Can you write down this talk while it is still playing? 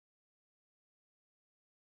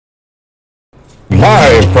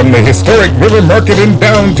Live from the historic River Market in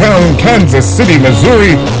downtown Kansas City,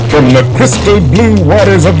 Missouri, from the crystal blue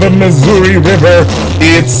waters of the Missouri River,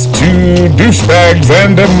 it's Two Douchebags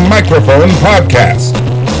and a Microphone podcast.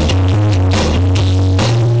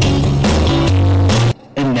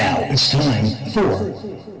 And now it's time for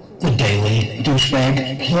the Daily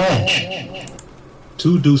Douchebag Pledge.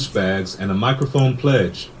 Two Douchebags and a Microphone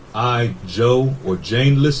Pledge. I, Joe or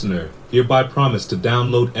Jane Listener, hereby promise to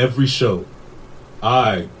download every show.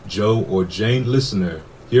 I, Joe or Jane Listener,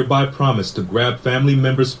 hereby promise to grab family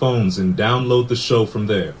members' phones and download the show from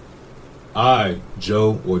there. I,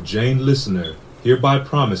 Joe or Jane Listener, hereby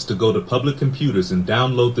promise to go to public computers and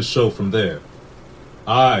download the show from there.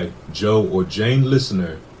 I, Joe or Jane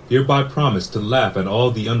Listener, hereby promise to laugh at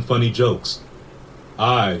all the unfunny jokes.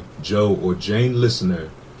 I, Joe or Jane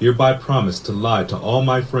Listener, hereby promise to lie to all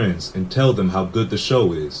my friends and tell them how good the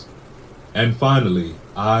show is. And finally,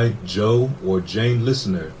 I, Joe or Jane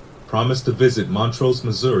Listener, promise to visit Montrose,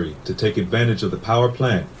 Missouri to take advantage of the power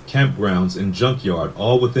plant, campgrounds, and junkyard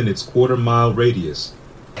all within its quarter-mile radius.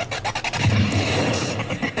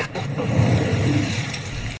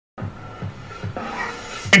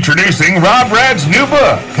 Introducing Rob Rad's new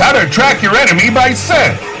book, How to Track Your Enemy by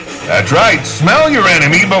Scent. That's right, smell your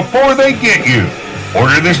enemy before they get you.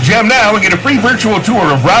 Order this gem now and get a free virtual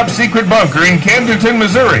tour of Rob's secret bunker in Camdenton,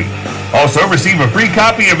 Missouri. Also receive a free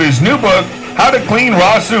copy of his new book, How to Clean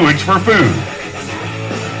Raw Sewage for Food.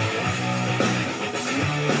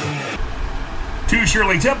 2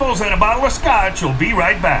 Shirley Temples and a bottle of scotch. We'll be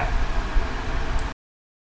right back.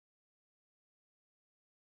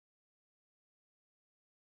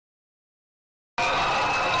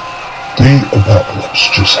 The apocalypse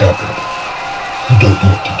just happened. You don't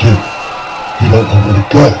know what to do. You don't know where to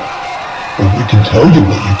go. But we can tell you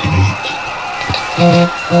what you can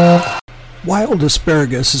eat. Wild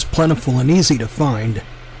asparagus is plentiful and easy to find.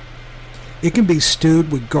 It can be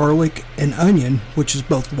stewed with garlic and onion, which is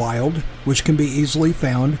both wild, which can be easily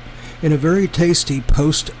found, in a very tasty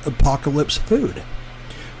post-apocalypse food.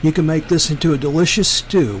 You can make this into a delicious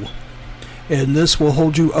stew, and this will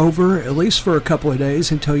hold you over at least for a couple of days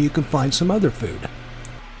until you can find some other food.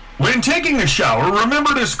 When taking a shower,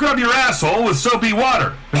 remember to scrub your asshole with soapy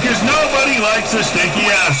water, because nobody likes a stinky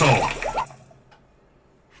asshole.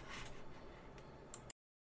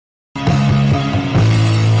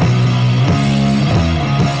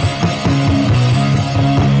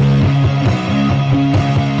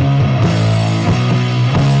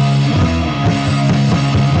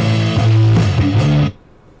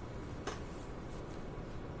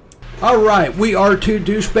 Alright, we are Two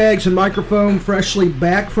Douchebags and Microphone, freshly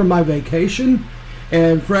back from my vacation,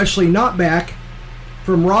 and freshly not back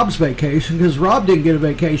from Rob's vacation, because Rob didn't get a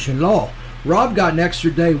vacation at all. Rob got an extra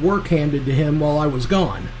day work handed to him while I was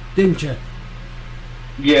gone, didn't you?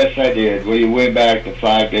 Yes, I did. We went back to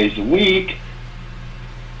 5 days a week,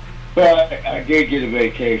 but I did get a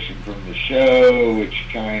vacation from the show, which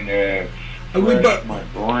kind of refreshed my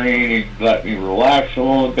brain and let me relax a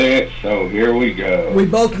little bit, so here we go. We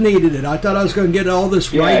both needed it. I thought I was going to get all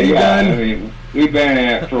this writing done. I mean, we've been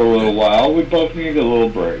at it for a little while. We both need a little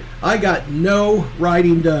break. I got no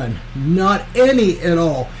writing done. Not any at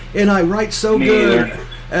all. And I write so good.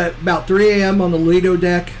 At about 3 a.m. on the Lido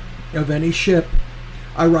deck of any ship,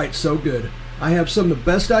 I write so good. I have some of the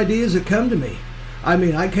best ideas that come to me. I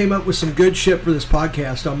mean, I came up with some good shit for this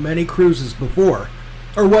podcast on many cruises before.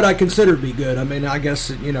 Or what I consider to be good. I mean, I guess,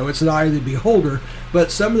 you know, it's an eye of the beholder.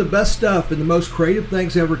 But some of the best stuff and the most creative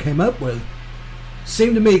things I ever came up with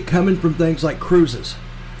seem to me coming from things like cruises.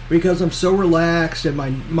 Because I'm so relaxed and my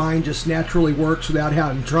mind just naturally works without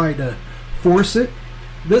having tried to force it.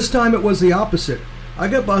 This time it was the opposite. I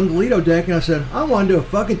got up on the Lido deck and I said, I don't want to do a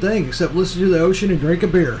fucking thing except listen to the ocean and drink a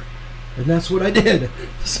beer. And that's what I did.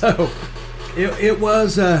 So it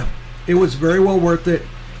was very well worth it.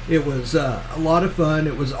 It was a lot of fun.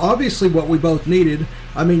 It was obviously what we both needed.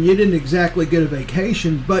 I mean, you didn't exactly get a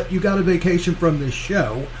vacation, but you got a vacation from this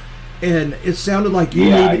show. And it sounded like you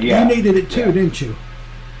needed it too, didn't you?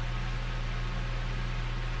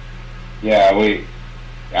 Yeah,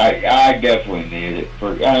 I definitely need it.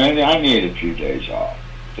 I need a few days off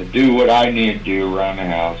to do what I need to do around the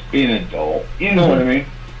house, be an adult. You know what I mean?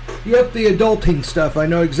 Yep, the adulting stuff. I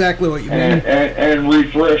know exactly what you mean. And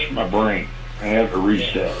refresh my brain. I have to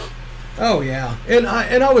reset. Oh yeah, and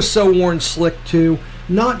I was so worn slick too.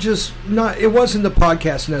 It wasn't the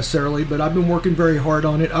podcast necessarily, but I've been working very hard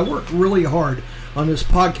on it. I worked really hard on this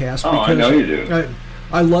podcast because I know you do.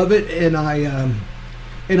 I love it and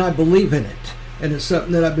I believe in it, and it's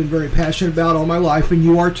something that I've been very passionate about all my life. And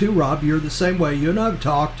you are too, Rob. You're the same way. You and I have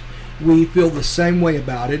talked we feel the same way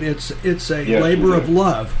about it. It's a labor of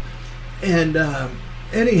love. And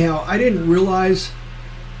anyhow, I didn't realize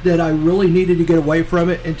that I really needed to get away from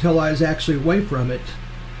it until I was actually away from it.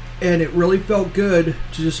 And it really felt good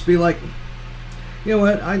to just be like, you know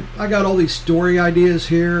what, I got all these story ideas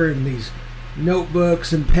here and these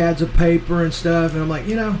notebooks and pads of paper and stuff. And I'm like,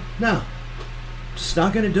 no, just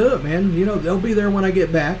not going to do it, man. They'll be there when I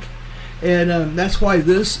get back. And that's why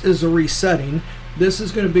this is a resetting. This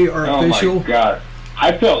is going to be our official. Oh, my God.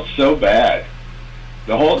 I felt so bad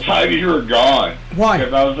the whole time you were gone. Why?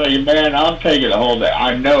 Because I was like, man, I'm taking the whole day.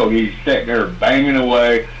 I know he's sitting there banging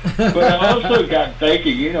away. But I also got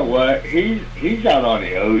thinking, you know what? He's out on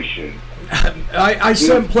the ocean. I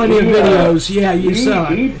sent plenty of videos. Yeah, you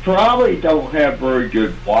saw it. He probably don't have very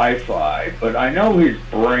good Wi-Fi, but I know his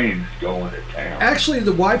brain's going to town. Actually,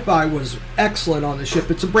 the Wi-Fi was excellent on the ship.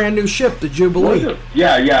 It's a brand new ship, the Jubilee.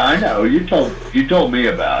 Yeah, I know. You told me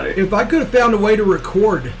about it. If I could have found a way to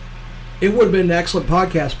record, it would have been an excellent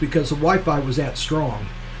podcast because the Wi-Fi was that strong.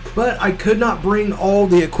 But I could not bring all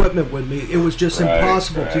the equipment with me. It was just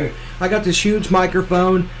impossible to. I got this huge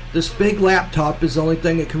microphone. This big laptop is the only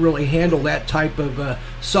thing that can really handle that type of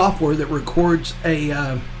software that records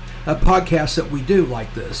a podcast that we do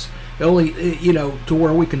like this. Only, to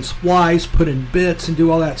where we can splice, put in bits, and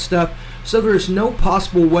do all that stuff. So there's no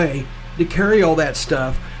possible way to carry all that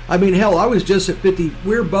stuff. I mean, hell, I was just at 50.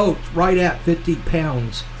 We're both right at 50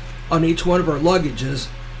 pounds on each one of our luggages.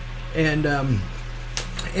 And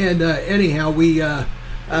anyhow, we,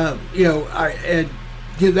 that's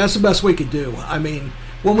the best we could do. I mean,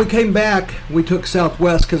 when we came back, we took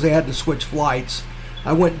Southwest because they had to switch flights.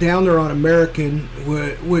 I went down there on American,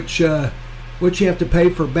 which you have to pay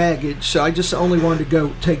for baggage. So I just only wanted to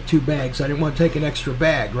go take 2 bags. I didn't want to take an extra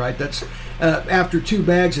bag, right? That's after 2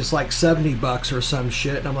 bags, it's like $70 or some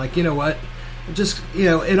shit. And I'm like, you know what? Just,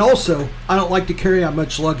 and also, I don't like to carry out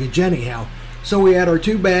much luggage anyhow. So we had our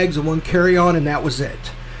 2 bags and 1 carry-on, and that was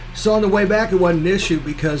it. So on the way back, it wasn't an issue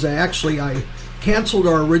because I canceled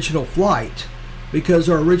our original flight because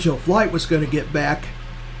our original flight was going to get back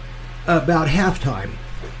about halftime.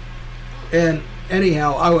 And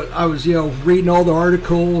anyhow, I was reading all the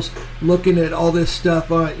articles, looking at all this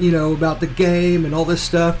stuff, about the game and all this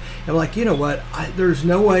stuff. And like, you know what? There's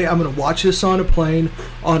no way I'm going to watch this on a plane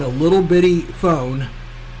on a little bitty phone.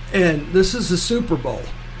 And this is the Super Bowl.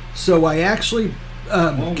 So I actually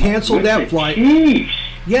canceled that flight.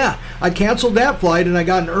 Yeah, I canceled that flight and I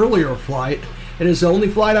got an earlier flight. And it's the only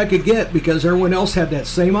flight I could get because everyone else had that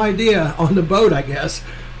same idea on the boat, I guess.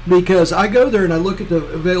 Because I go there and I look at the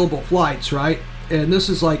available flights, right? And this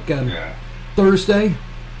is like Thursday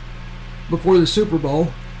before the Super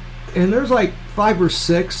Bowl. And there's like 5 or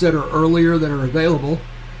 6 that are earlier that are available.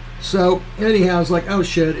 So anyhow, I was like, oh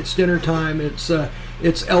shit, it's dinner time. It's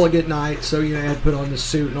elegant night. So, I had to put on the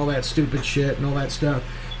suit and all that stupid shit and all that stuff.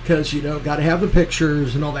 Because, got to have the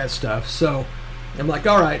pictures and all that stuff. So I'm like,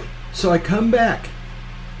 all right. So I come back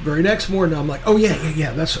very next morning. I'm like, oh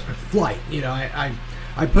yeah, that's a flight.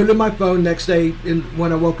 I put it in my phone next day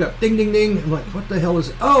when I woke up. Ding, ding, ding. I'm like, what the hell is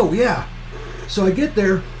it? Oh, yeah. So I get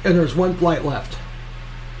there, and there's 1 flight left.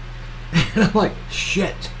 And I'm like,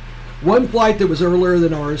 shit. 1 flight that was earlier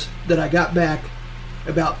than ours that I got back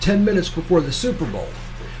about 10 minutes before the Super Bowl.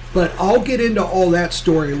 But I'll get into all that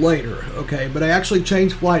story later, okay? But I actually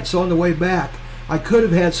changed flights. So on the way back, I could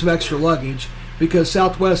have had some extra luggage because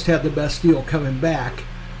Southwest had the best deal coming back.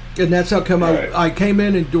 And that's how come I came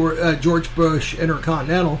in George Bush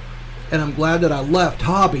Intercontinental, and I'm glad that I left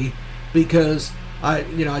Hobby because I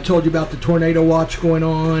told you about the tornado watch going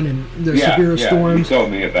on and the severe storms. You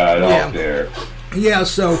told me about it out there. Yeah,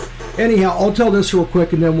 so anyhow, I'll tell this real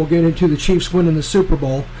quick and then we'll get into the Chiefs winning the Super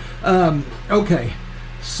Bowl. Okay,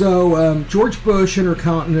 so George Bush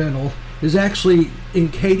Intercontinental is actually in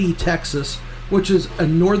Katy, Texas, which is a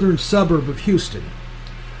northern suburb of Houston.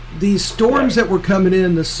 These storms that were coming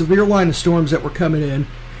in, the severe line of storms that were coming in,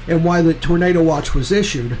 and why the tornado watch was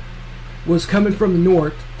issued, was coming from the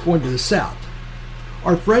north, going to the south.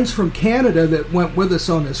 Our friends from Canada that went with us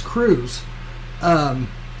on this cruise, the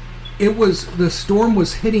storm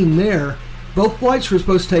was hitting there. Both flights were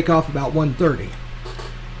supposed to take off about 1:30.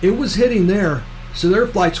 It was hitting there, so their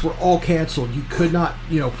flights were all canceled. You could not,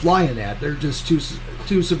 fly in that. They're just too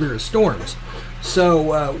severe storms.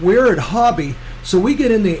 So we're at Hobby. So we get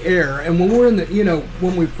in the air, and when we're in the,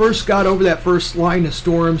 when we first got over that first line of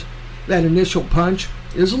storms, that initial punch,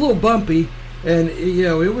 it was a little bumpy, and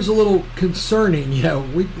it was a little concerning.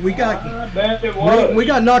 We got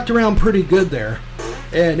knocked around pretty good there,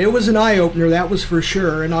 and it was an eye opener, that was for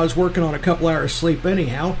sure. And I was working on a couple hours sleep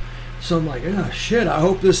anyhow, so I'm like, oh shit, I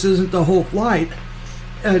hope this isn't the whole flight.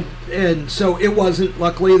 And so it wasn't.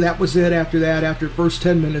 Luckily, that was it. After that, after the first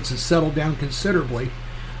 10 minutes, it settled down considerably.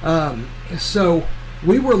 So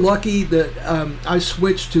we were lucky that I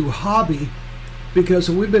switched to hobby, because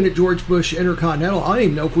we've been at George Bush Intercontinental. I don't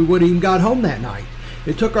even know if we would have even got home that night.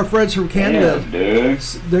 It took our friends from Canada. Damn,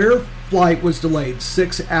 their flight was delayed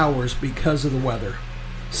 6 hours because of the weather.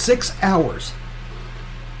 6 hours.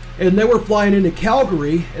 And they were flying into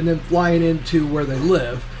Calgary and then flying into where they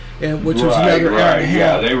live, and which was another hour and a half.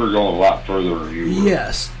 Yeah, they were going a lot further than you were.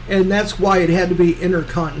 Yes, and that's why it had to be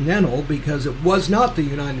intercontinental, because it was not the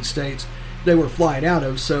United States they were flying out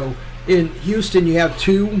of. So in Houston, you have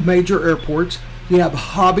two major airports. You have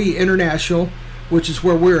Hobby International, which is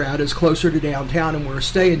where we're at, is closer to downtown, and we're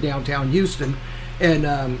staying downtown Houston. And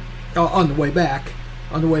on the way back,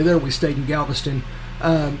 on the way there, we stayed in Galveston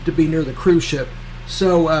to be near the cruise ship.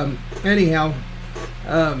 So anyhow,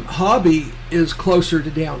 Hobby is closer to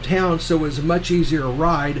downtown, so it was a much easier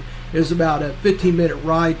ride. It was about a 15-minute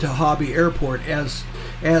ride to Hobby Airport, as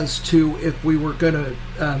to if we were going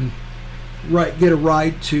to get a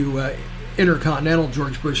ride to Intercontinental,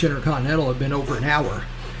 George Bush Intercontinental, had been over an hour.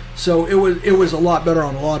 So it was a lot better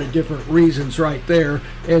on a lot of different reasons right there.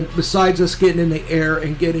 And besides us getting in the air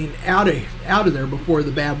and getting out of there before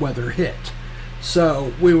the bad weather hit.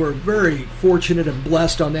 So we were very fortunate and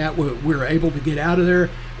blessed on that. We were able to get out of there,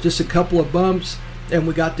 just a couple of bumps, and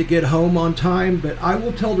we got to get home on time. But I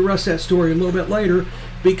will tell the rest of that story a little bit later,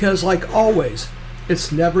 because like always,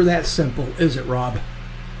 it's never that simple, is it, Rob?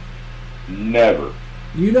 Never.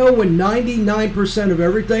 You know, when 99% of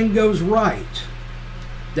everything goes right,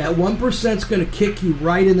 that 1%'s going to kick you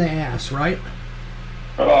right in the ass, right?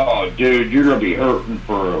 Oh, dude, you're going to be hurting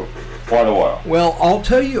for quite a while. Well, I'll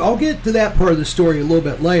tell you, I'll get to that part of the story a little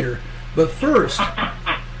bit later. But first,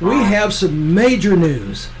 we have some major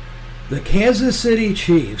news. The Kansas City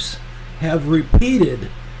Chiefs have repeated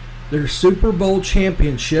their Super Bowl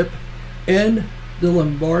championship, and the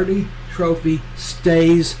Lombardi Trophy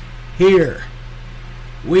stays here.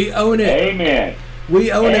 We own it. Amen.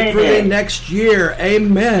 We own it for the next year.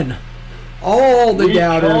 Amen. All the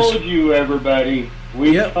doubters. We told you, everybody.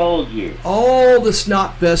 We told you. All the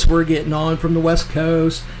snot fest we're getting on from the West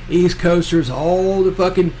Coast, East Coasters, all the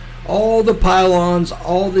pylons,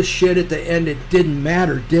 all the shit at the end, it didn't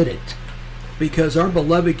matter, did it? Because our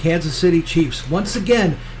beloved Kansas City Chiefs once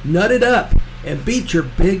again nutted up and beat your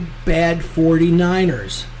big bad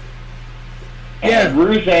 49ers. And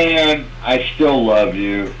Ruth Ann, I still love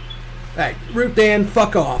you. Hey, Ruth Ann,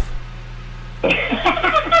 fuck off.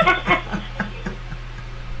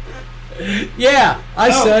 Yeah,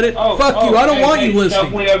 I said it. Fuck you. I don't want you listening.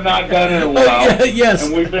 Stuff we have not done in a while. Yes.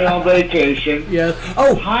 And we've been on vacation. Yes.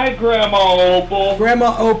 Oh. Hi, Grandma Opal.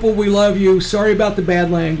 Grandma Opal, we love you. Sorry about the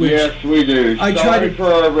bad language. Yes, we do. Sorry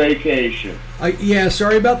for our vacation.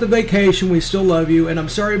 Sorry about the vacation. We still love you. And I'm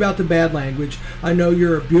sorry about the bad language. I know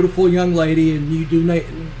you're a beautiful young lady, and you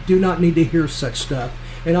do not need to hear such stuff.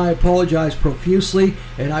 And I apologize profusely,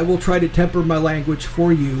 and I will try to temper my language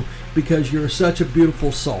for you, because you're such a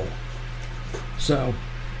beautiful soul. So,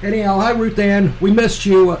 anyhow, hi Ruth Ann. We missed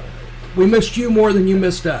you. We missed you more than you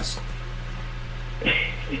missed us.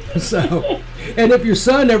 So, and if your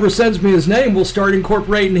son ever sends me his name, we'll start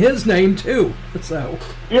incorporating his name too. So.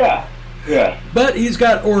 Yeah. But he's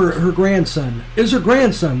got, or her grandson. Is her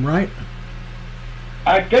grandson, right?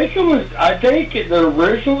 I think the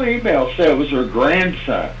original email said it was her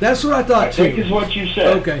grandson. That's what I thought too. I think is what you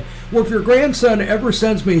said. Okay. Well, if your grandson ever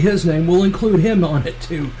sends me his name, we'll include him on it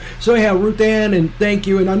too. So yeah, Ruth Ann, and thank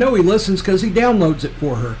you. And I know he listens because he downloads it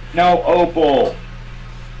for her. No, Opal.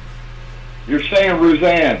 You're saying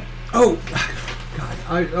Roseanne. Oh,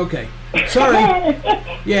 God. Okay. Sorry.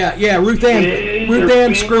 Yeah, Ruth Ann. Ruth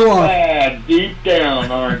Ann, screw off. Bad deep down,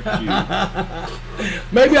 aren't you?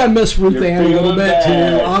 Maybe I miss Ruth Ann a little bit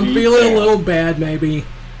too. I'm feeling down. a little bad, maybe.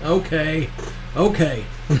 Okay.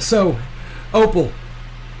 So, Opal.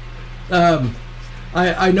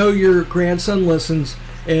 I know your grandson listens,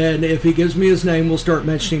 and if he gives me his name, we'll start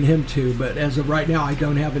mentioning him too. But as of right now, I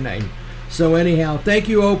don't have a name. So anyhow, thank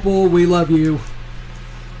you, Opal. We love you.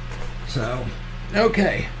 So,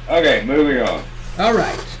 okay. Okay, moving on. All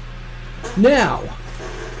right. Now,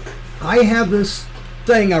 I have this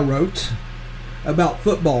thing I wrote about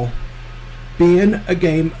football being a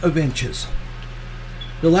game of inches.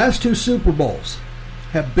 The last two Super Bowls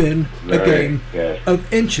have been a game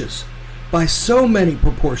of inches by so many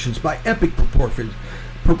proportions, by epic proportions.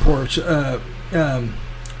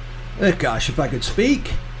 Gosh, if I could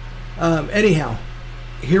speak. Anyhow,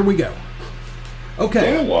 here we go.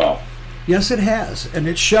 Okay. Wow. Yes, it has, and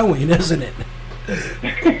it's showing, isn't it?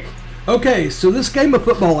 Okay, so this game of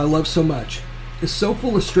football I love so much. is so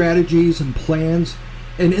full of strategies and plans,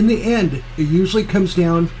 and in the end, it usually comes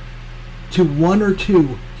down to one or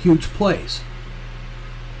two huge plays.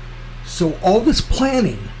 So all this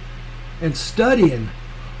planning and studying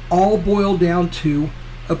all boil down to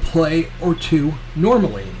a play or two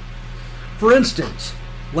normally. For instance,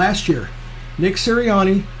 last year, Nick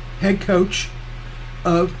Sirianni, head coach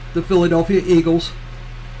of the Philadelphia Eagles,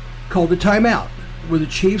 called a timeout with the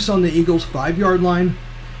Chiefs on the Eagles' 5-yard line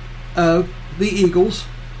of the Eagles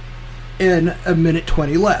and a minute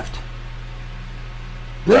 20 left.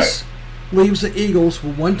 This leaves the Eagles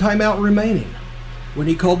with one timeout remaining when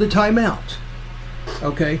he called the timeout.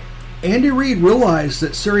 Okay, Andy Reid realized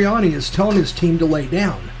that Sirianni is telling his team to lay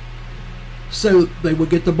down, so they would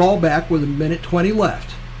get the ball back with a minute 20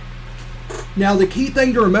 left. Now, the key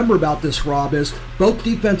thing to remember about this, Rob, is both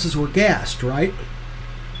defenses were gassed, right?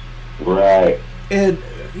 Right. And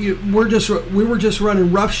we were just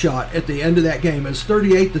running roughshot at the end of that game. As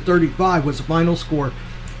 38-35 was the final score.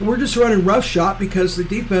 And we're just running roughshot because the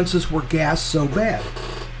defenses were gassed so bad.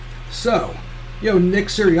 So, Nick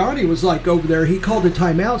Sirianni was like over there. He called a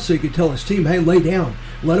timeout so he could tell his team, hey, lay down.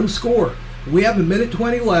 Let them score. We have a minute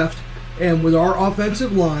 20 left. And with our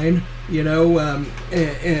offensive line, and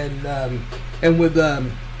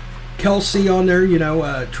with Kelsey on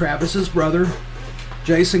there, Travis's brother,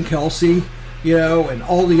 Jason Kelsey, and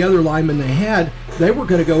all the other linemen they were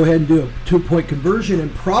going to go ahead and do a 2-point conversion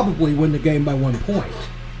and probably win the game by 1 point.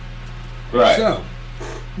 Right. So,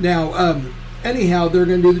 now, anyhow, they're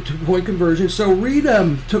going to do the 2-point conversion. So Reid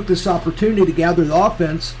took this opportunity to gather the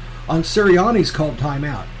offense on Sirianni's called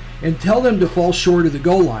timeout and tell them to fall short of the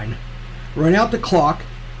goal line, run out the clock,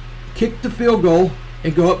 kick the field goal,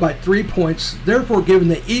 and go up by 3 points, therefore giving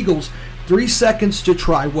the Eagles 3 seconds to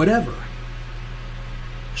try whatever.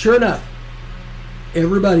 Sure enough,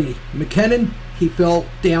 McKinnon, he fell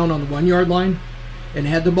down on the 1-yard line and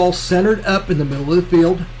had the ball centered up in the middle of the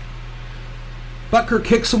field. Butker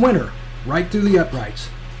kicks a winner right through the uprights.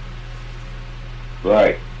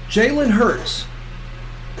 Right. Jalen Hurts,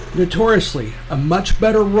 notoriously a much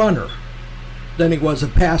better runner than he was a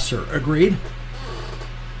passer. Agreed?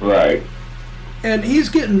 Right. And he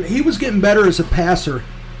was getting better as a passer,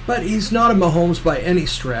 but he's not a Mahomes by any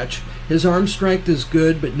stretch. His arm strength is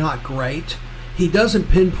good, but not great. He doesn't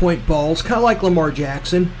pinpoint balls, kind of like Lamar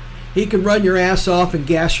Jackson. He can run your ass off and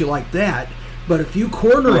gas you like that, but if you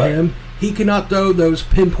corner him, he cannot throw those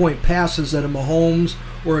pinpoint passes that a Mahomes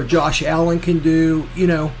or a Josh Allen can do,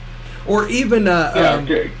 or even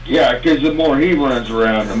because the more he runs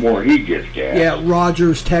around, the more he gets gas. Yeah,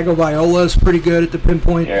 Rodgers, Tagovailoa is pretty good at the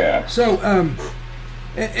pinpoint. Yeah. So,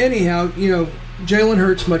 anyhow, Jalen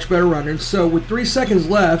Hurts much better runner. So with 3 seconds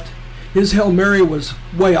left, his Hail Mary was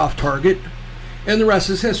way off target, and the rest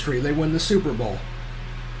is history. They win the Super Bowl.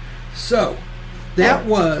 So that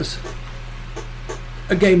was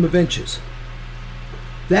a game of inches.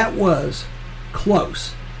 That was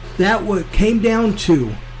close. That came down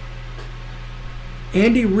to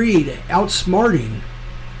Andy Reid outsmarting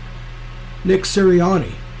Nick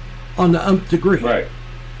Sirianni on the nth degree.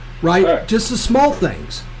 Right? Just the small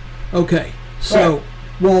things. Okay. So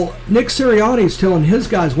while Nick Sirianni is telling his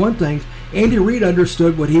guys one thing, Andy Reid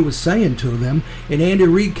understood what he was saying to them, and Andy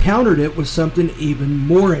Reid countered it with something even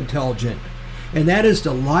more intelligent. And that is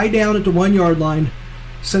to lie down at the 1-yard line.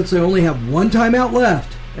 Since they only have one timeout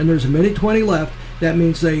left and there's a minute 20 left, that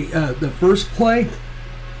means they the first play,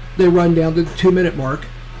 they run down to the 2-minute mark.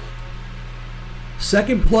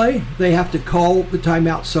 Second play, they have to call the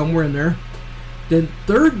timeout somewhere in there. Then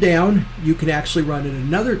third down, you can actually run it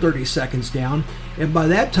another 30 seconds down. And by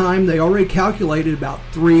that time, they already calculated about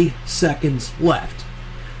 3 seconds left.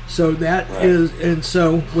 So that is, and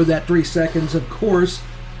so with that 3 seconds, of course,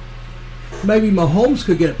 maybe Mahomes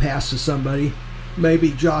could get a pass to somebody.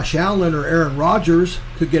 Maybe Josh Allen or Aaron Rodgers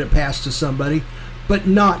could get a pass to somebody, but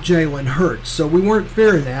not Jalen Hurts. So we weren't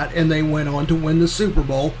fearing that, and they went on to win the Super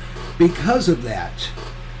Bowl because of that.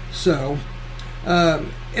 So,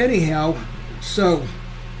 anyhow, so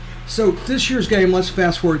this year's game, let's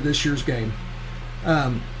fast forward this year's game.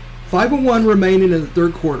 5:01 remaining in the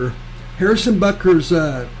third quarter. Harrison Butker's,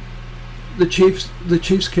 the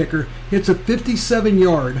Chiefs kicker, hits a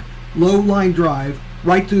 57-yard low line drive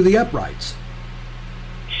right through the uprights.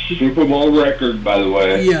 Super Bowl record, by the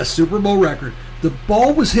way. Yes, Super Bowl record. The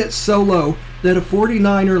ball was hit so low that a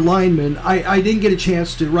 49er lineman, I didn't get a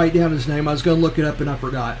chance to write down his name, I was going to look it up and I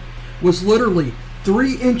forgot, was literally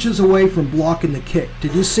 3 inches away from blocking the kick.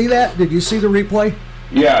 Did you see that? Did you see the replay?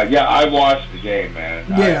 Yeah, I watched the game, man.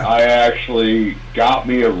 Yeah. I actually got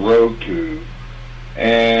me a Roku,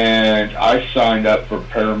 and I signed up for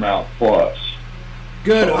Paramount Plus.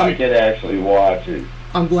 Good. So I could actually watch it.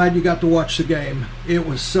 I'm glad you got to watch the game. It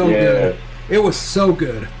was so good. It was so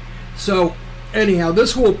good. So, anyhow,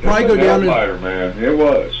 this will probably go down. Man, it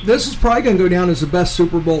was. This is probably going to go down as the best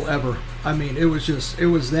Super Bowl ever. I mean, it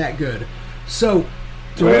was that good. So,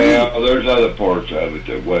 well, there's other parts of it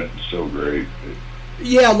that wasn't so great.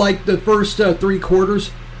 Yeah, like the first 3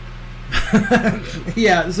 quarters.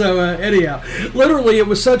 Yeah, so anyhow, literally it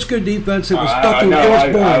was such good defense. It was fucking. It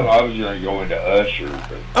was boring. I was going to go into Usher.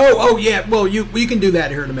 But... Oh yeah. Well, you can do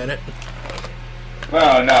that here in a minute.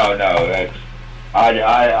 Well, no. That's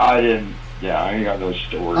I didn't. Yeah, I ain't got no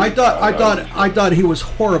stories. I thought he was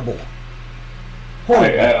horrible.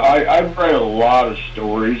 I've read a lot of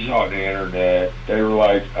stories on the internet. They were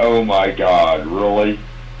like, "Oh my God, really?"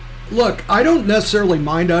 Look, I don't necessarily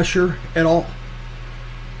mind Usher at all.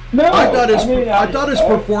 No, I thought his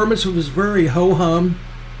performance was very ho-hum,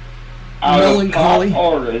 melancholy.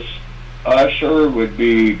 Top artist, Usher would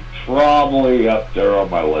be probably up there on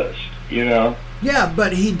my list. You know. Yeah,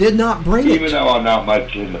 but he did not bring it. Even though I'm not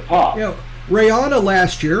much into pop. You know, Rihanna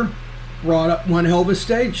last year brought up one hell of a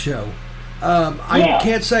stage show. I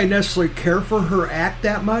can't say I necessarily care for her act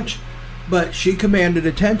that much, but she commanded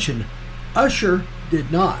attention. Usher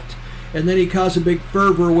did not. And then he caused a big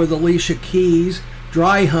fervor with Alicia Keys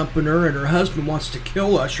dry humping her, and her husband wants to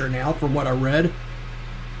kill Usher now, from what I read.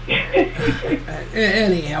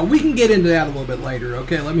 Anyhow, we can get into that a little bit later.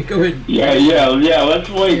 Okay, let me go ahead. Yeah. Let's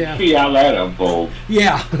wait and see how that unfolds.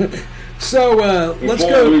 Yeah. So let's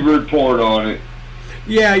go. Before we report on it.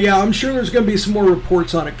 Yeah. I'm sure there's going to be some more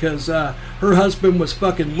reports on it because her husband was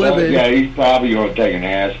fucking livid. Yeah, he's probably going to take an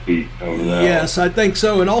ass beat over that. Yes, I think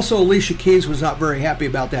so. And also, Alicia Keys was not very happy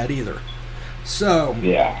about that either. So.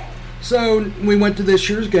 Yeah. So we went to this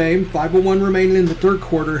year's game. 5:01 remaining in the third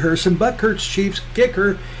quarter. Harrison Butker's Chiefs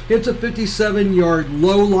kicker hits a 57-yard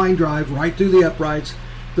low line drive right through the uprights.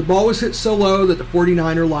 The ball was hit so low that the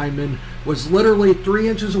 49er lineman was literally 3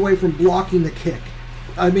 inches away from blocking the kick.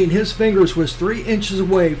 I mean, his fingers was 3 inches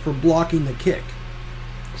away from blocking the kick.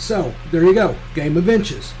 So, there you go. Game of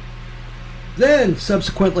inches. Then,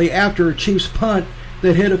 subsequently, after a Chiefs punt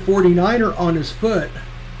that hit a 49er on his foot,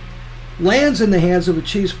 lands in the hands of a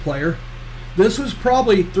Chiefs player. This was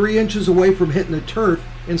probably 3 inches away from hitting the turf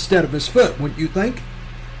instead of his foot, wouldn't you think?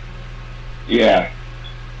 Yeah.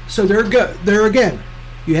 So there again,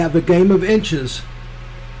 you have a game of inches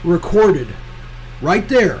recorded right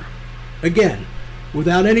there. Again,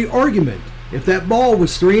 without any argument. If that ball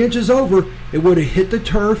was 3 inches over, it would have hit the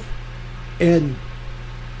turf, and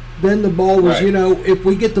then the ball was, right. If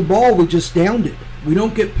we get the ball, we just downed it. We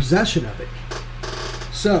don't get possession of it.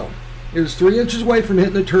 So, it was 3 inches away from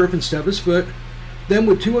hitting the turf instead of his foot. Then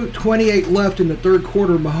with 2:28 left in the third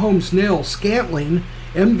quarter, Mahomes nails Scantling,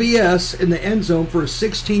 MVS, in the end zone for a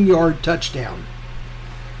 16-yard touchdown.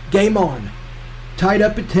 Game on. Tied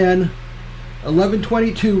up at 10.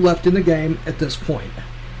 11:22 left in the game at this point.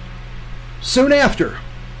 Soon after,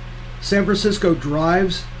 San Francisco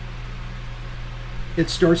drives. It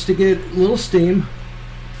starts to get a little steam.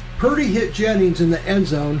 Purdy hit Jennings in the end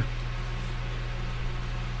zone.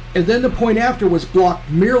 And then the point after was blocked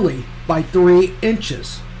merely by 3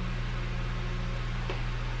 inches.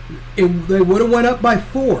 They would have went up by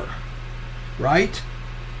 4, right?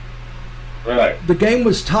 Right. The game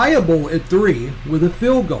was tieable at 3 with a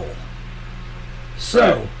field goal.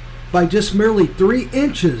 So, by just merely 3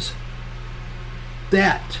 inches,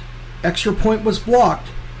 that extra point was blocked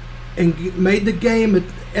and made the game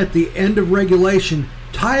at the end of regulation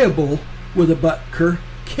tieable with a Butker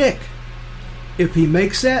kick. If he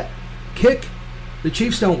makes that kick, the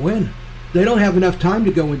Chiefs don't win. They don't have enough time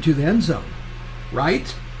to go into the end zone.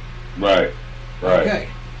 Right? Right. Okay.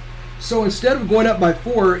 So instead of going up by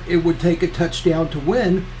 4, it would take a touchdown to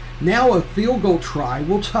win. Now a field goal try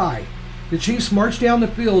will tie. The Chiefs march down the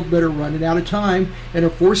field, but are running out of time and are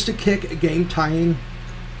forced to kick a game-tying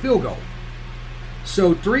field goal.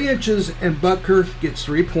 So 3 inches and Butker gets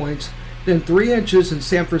 3 points. Then 3 inches and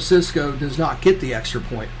San Francisco does not get the extra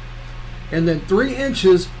point. And then 3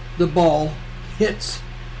 inches, the ball hits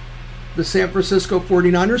the San Francisco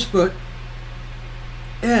 49ers foot.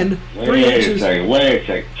 And 3 inches. Wait a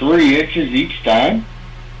second. 3 inches each time?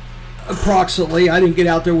 Approximately. I didn't get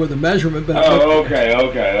out there with a measurement, but okay.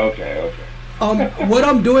 What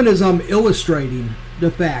I'm doing is I'm illustrating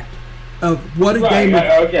the fact of what a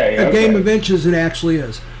game of inches it actually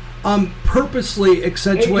is. I'm purposely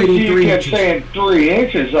accentuating 3 inches. You kept saying 3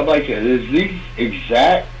 inches. I'm like, is these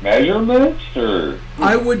exact measurements, or?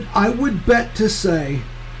 I would bet to say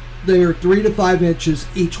they are 3 to 5 inches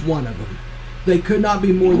each one of them. They could not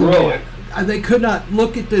be more than that. They could not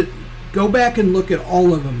go back and look at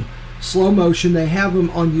all of them slow motion. They have them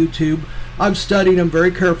on YouTube. I've studied them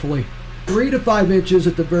very carefully. 3 to 5 inches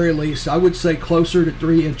at the very least. I would say closer to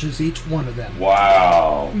 3 inches each one of them.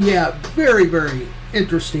 Wow. Yeah, very, very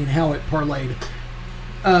interesting how it parlayed.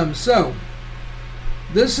 So,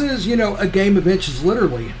 this is, a game of inches,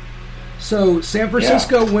 literally. So, San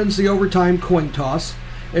Francisco wins the overtime coin toss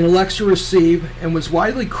and elects to receive, and was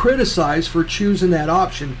widely criticized for choosing that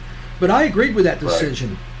option. But I agreed with that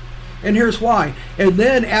decision. Right. And here's why. And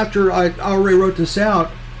then after I already wrote this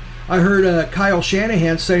out, I heard Kyle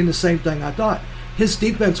Shanahan saying the same thing I thought. His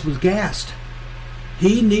defense was gassed.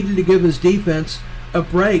 He needed to give his defense a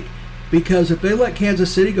break, because if they let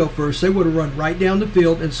Kansas City go first, they would have run right down the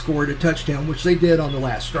field and scored a touchdown, which they did on the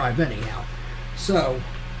last drive anyhow. So,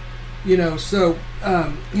 he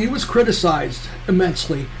was criticized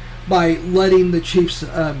immensely by letting the Chiefs,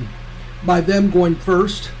 by them going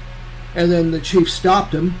first, and then the Chiefs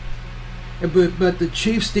stopped him. But the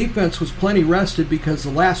Chiefs' defense was plenty rested, because the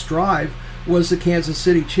last drive was the Kansas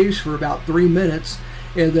City Chiefs for about 3 minutes,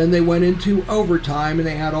 and then they went into overtime, and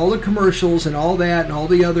they had all the commercials and all that, and all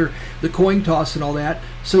the coin toss and all that.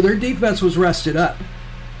 So their defense was rested up.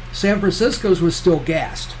 San Francisco's was still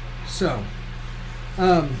gassed. So,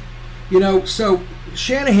 so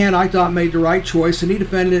Shanahan, I thought, made the right choice, and he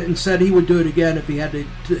defended it and said he would do it again if he had to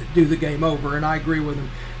do the game over, and I agree with him.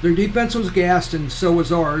 Their defense was gassed, and so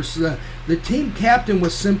was ours. The team captain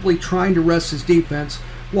was simply trying to rest his defense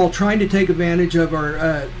while trying to take advantage of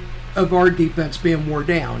our defense being wore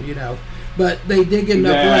down, But they did get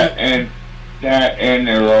enough. And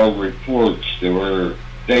there are reports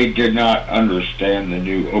they did not understand the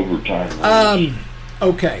new overtime rules.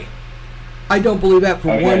 Okay. I don't believe that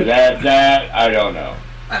for one. That I don't know.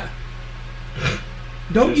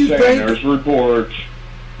 Don't you think? There's reports.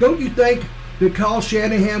 Don't you think that Kyle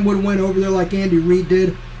Shanahan would have went over there like Andy Reid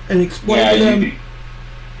did and explained to them?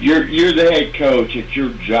 You're the head coach. It's your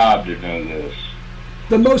job to know this.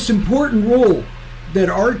 The most important rule that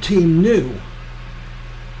our team knew,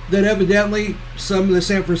 that evidently some of the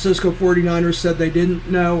San Francisco 49ers said they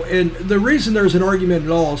didn't know, and the reason there's an argument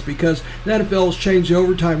at all is because the NFL has changed the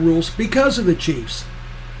overtime rules because of the Chiefs.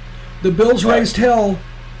 The Bills raised hell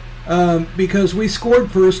because we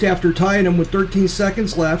scored first after tying them with 13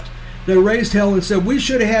 seconds left. They raised hell and said we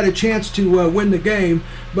should have had a chance to win the game,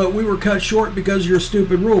 but we were cut short because of your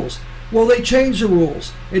stupid rules. Well, they changed the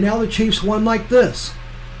rules, and now the Chiefs won like this.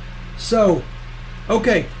 So,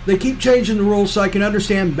 okay, they keep changing the rules, so I can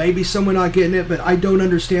understand maybe someone not getting it, but I don't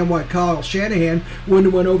understand why Kyle Shanahan wouldn't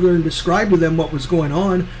have went over there and described to them what was going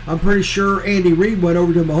on. I'm pretty sure Andy Reid went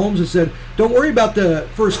over to Mahomes and said, don't worry about the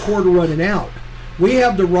first quarter running out. We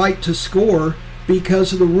have the right to score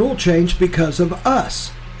because of the rule change because of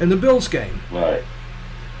us in the Bills game. Right.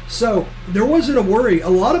 So there wasn't a worry. A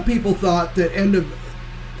lot of people thought that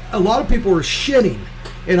a lot of people were shitting,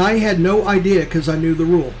 and I had no idea because I knew the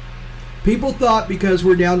rule. People thought because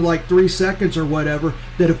we're down to like 3 seconds or whatever,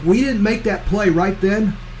 that if we didn't make that play right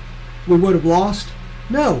then, we would have lost.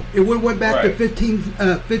 No, it would have went back to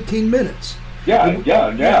 15 minutes.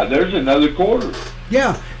 Yeah, there's another quarter.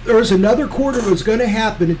 Yeah, there was another quarter that was going to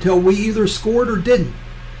happen until we either scored or didn't.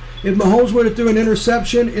 If Mahomes would have threw an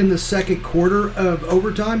interception in the second quarter of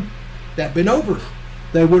overtime, that'd been over.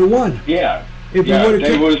 They would have won. Yeah. If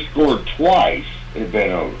they would have scored twice, it'd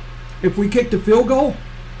been over. If we kicked a field goal,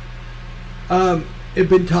 it'd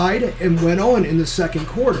been tied and went on in the second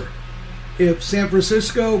quarter. If San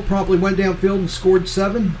Francisco promptly went downfield and scored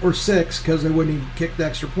 7 or 6, because they wouldn't even kick the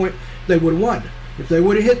extra point, they would have won. If they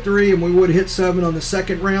would have hit 3 and we would have hit 7 on the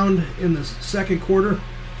second round in the second quarter,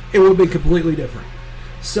 it would have been completely different.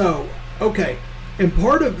 So, okay. And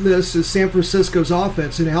part of this is San Francisco's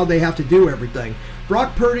offense and how they have to do everything.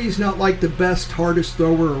 Brock Purdy's not like the best, hardest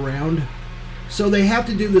thrower around. So they have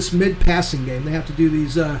to do this mid-passing game. They have to do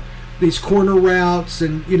these corner routes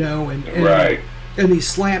and these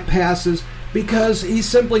slant passes, because he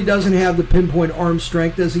simply doesn't have the pinpoint arm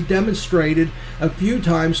strength, as he demonstrated a few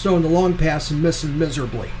times throwing the long pass and missing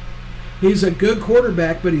miserably. He's a good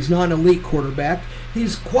quarterback, but he's not an elite quarterback.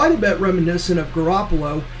 He's quite a bit reminiscent of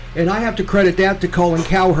Garoppolo, and I have to credit that to Colin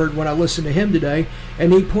Cowherd when I listened to him today,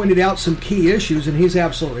 and he pointed out some key issues, and he's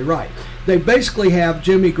absolutely right. They basically have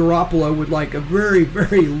Jimmy Garoppolo with like a very,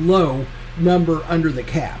 very low number under the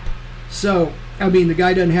cap. So, I mean, the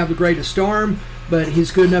guy doesn't have the greatest arm, but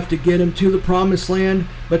he's good enough to get him to the promised land.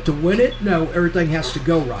 But to win it, no, everything has to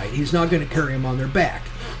go right. He's not going to carry him on their back,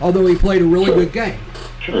 although he played a really good game.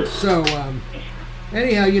 Sure. So,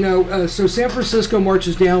 anyhow, so San Francisco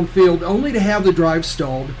marches downfield only to have the drive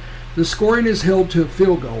stalled. The scoring is held to a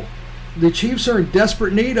field goal. The Chiefs are in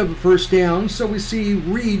desperate need of a first down, so we see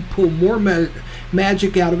Reid pull more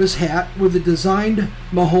magic out of his hat with the designed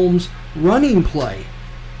Mahomes running play.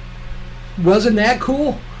 Wasn't that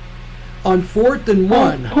cool? On 4th and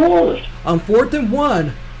 1. Of course. On 4th and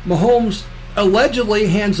 1, Mahomes allegedly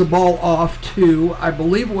hands the ball off to, I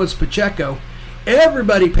believe it was Pacheco.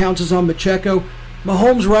 Everybody pounces on Pacheco.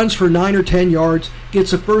 Mahomes runs for 9 or 10 yards,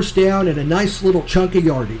 gets a first down and a nice little chunk of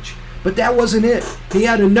yardage. But that wasn't it. He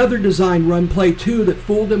had another design run play, too, that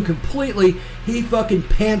fooled him completely. He fucking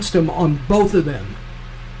pantsed him on both of them.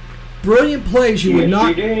 Brilliant plays. You would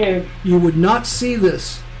not see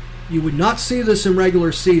this. You would not see this in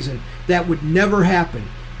regular season. That would never happen.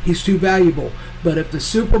 He's too valuable. But if the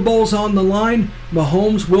Super Bowl's on the line,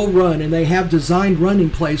 Mahomes will run, and they have designed running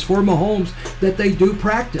plays for Mahomes that they do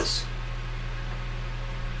practice.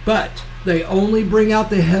 But they only bring out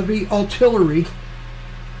the heavy artillery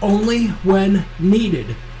only when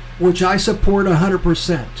needed, which I support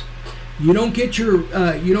 100%. You don't get your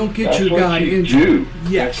guy injured.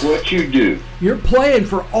 Yes, that's what you do. You're playing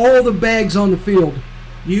for all the bags on the field.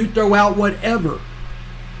 You throw out whatever,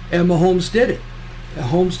 and Mahomes did it.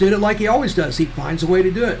 Mahomes did it like he always does. He finds a way to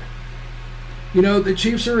do it. You know, the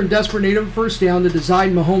Chiefs are in desperate need of a first down. The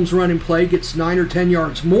designed Mahomes running play gets 9 or 10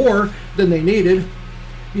 yards more than they needed.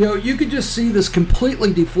 You know, you could just see this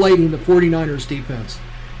completely deflating the 49ers defense.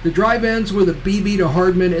 The drive ends with a BB to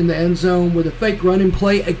Hardman in the end zone with a fake running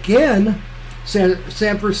play. Again, San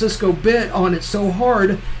Francisco bit on it so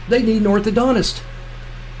hard, they need an orthodontist.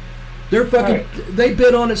 They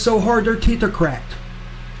bit on it so hard, their teeth are cracked.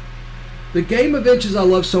 The game of inches I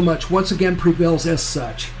love so much once again prevails as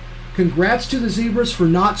such. Congrats to the Zebras for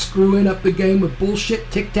not screwing up the game with bullshit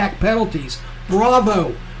tic-tac penalties.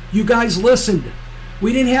 Bravo! You guys listened.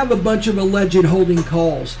 We didn't have a bunch of alleged holding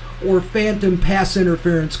calls or phantom pass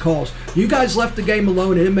interference calls. You guys left the game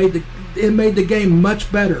alone, and it made the game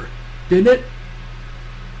much better, didn't it?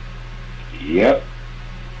 Yep.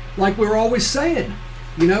 Like we were always saying,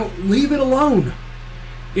 you know, leave it alone.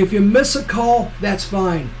 If you miss a call, that's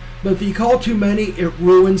fine. But if you call too many, it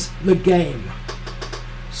ruins the game.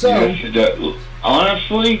 So, yes, it does.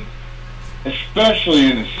 Honestly,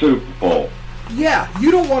 especially in the Super Bowl. Yeah,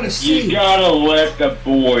 you don't want to see. You gotta let the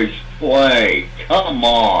boys play. Come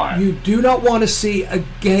on. You do not want to see a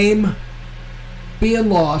game being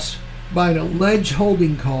lost by an alleged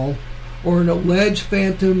holding call or an alleged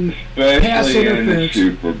phantom pass interference. Especially in the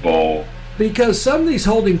Super Bowl. Because some of these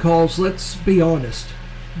holding calls, let's be honest,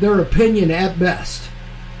 they're opinion at best.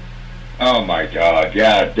 Oh my God!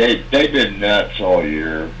 Yeah, they've been nuts all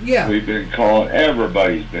year. Yeah, we've been calling.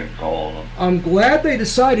 Everybody's been calling them. I'm glad they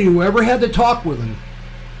decided, whoever had to talk with them,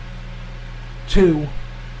 to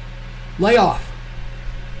lay off.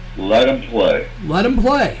 Let them play. Let them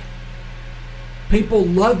play. People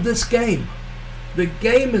love this game. The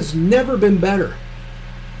game has never been better.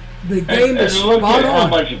 The game is spot on. Look at how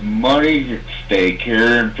much money at stake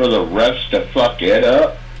here, and for the refs to fuck it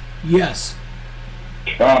up. Yes.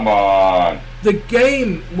 Come on. The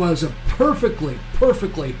game was a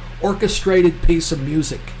perfectly orchestrated piece of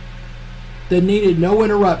music that needed no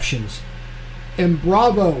interruptions. And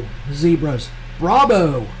bravo, Zebras.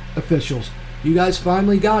 Bravo, officials. You guys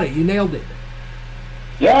finally got it. You nailed it.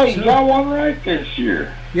 Yeah, you got one right this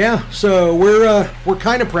year. Yeah, so we're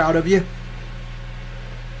kind of proud of you.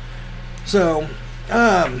 So,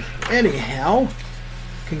 anyhow,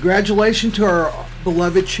 congratulations to our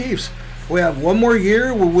beloved Chiefs. We have one more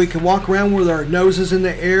year where we can walk around with our noses in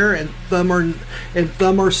the air and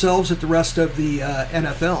thumb ourselves at the rest of the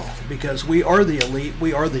NFL, because we are the elite,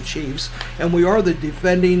 we are the Chiefs, and we are the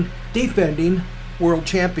defending world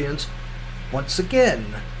champions once again.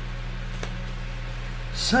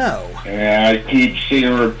 So. And I keep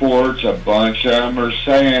seeing reports, a bunch of them are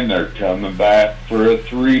saying they're coming back for a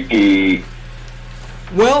three-peat.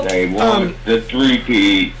 Well, they want the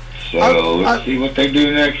three-peat. So let's see what they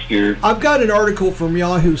do next year. I've got an article from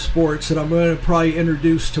Yahoo Sports that I'm going to probably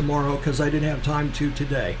introduce tomorrow because I didn't have time to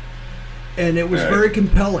today. And it was very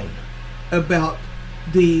compelling about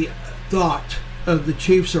the thought of the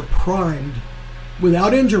Chiefs are primed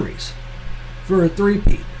without injuries for a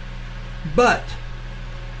three-peat. But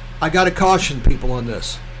I got to caution people on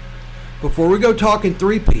this. Before we go talking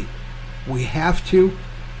three-peat, we have to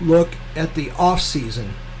look at the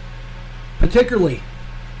off-season, particularly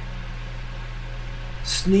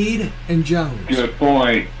Snead and Jones. Good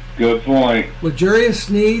point. L'Jarius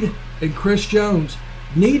Snead and Chris Jones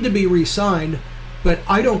need to be re-signed, but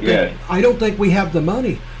I don't think we have the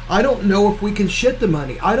money. I don't know if we can shit the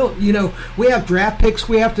money. We have draft picks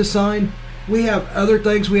we have to sign. We have other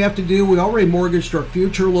things we have to do. We already mortgaged our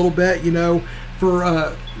future a little bit, to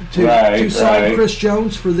sign Chris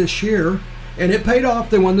Jones for this year, and it paid off.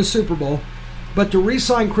 They won the Super Bowl. But to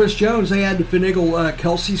re-sign Chris Jones, they had to finagle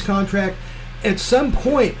Kelsey's contract at some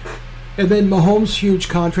point, and then Mahomes' huge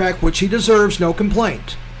contract, which he deserves, no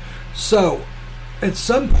complaint. So, at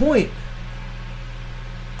some point,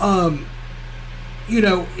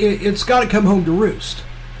 it's got to come home to roost.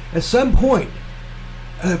 At some point,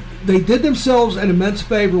 they did themselves an immense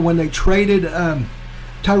favor when they traded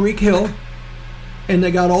Tyreek Hill, and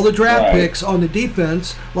they got all the draft picks on the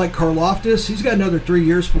defense, like Karlaftis. He's got another 3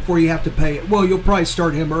 years before you have to pay it. Well, you'll probably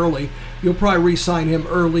start him early. You'll probably re-sign him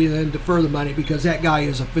early and then defer the money because that guy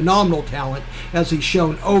is a phenomenal talent, as he's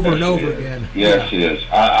shown over and over again. Yes, he is.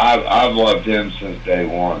 I've loved him since day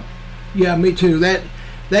one. Yeah, me too. That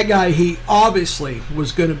guy, he obviously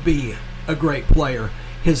was going to be a great player.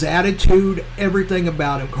 His attitude, everything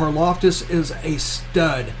about him. Karlaftis is a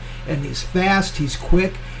stud, and he's fast, he's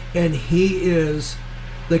quick, and he is,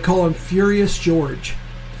 they call him Furious George.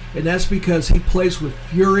 And that's because he plays with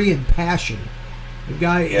fury and passion. The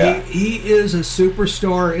guy, he is a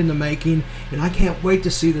superstar in the making, and I can't wait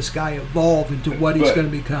to see this guy evolve into what he's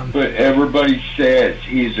going to become. But everybody says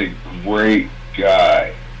he's a great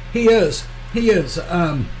guy. He is. He is.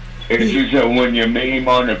 It's just that when you meet him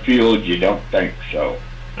on the field, you don't think so.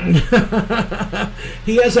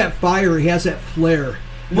 He has that fire. He has that flair.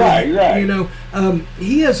 Right.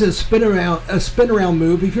 He has a spin around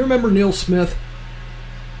move. If you remember Neil Smith.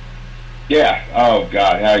 Yeah. Oh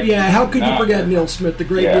God. How could you forget Neil Smith? The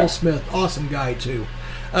great Neil Smith. Awesome guy too.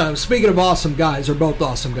 Speaking of awesome guys, they're both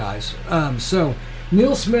awesome guys. So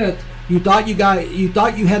Neil Smith, you thought you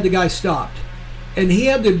had the guy stopped, and he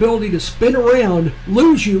had the ability to spin around,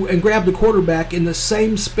 lose you, and grab the quarterback in the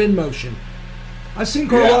same spin motion. I've seen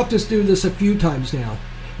Karlaftis do this a few times now,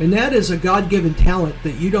 and that is a God-given talent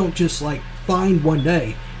that you don't just find one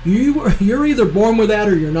day. You're either born with that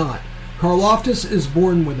or you're not. Karlaftis is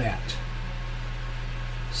born with that.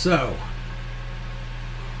 So,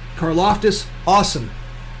 Karlaftis, awesome.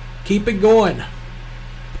 Keep it going.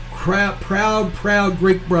 Proud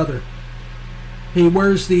Greek brother. He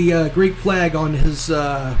wears the Greek flag on his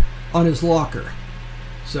locker.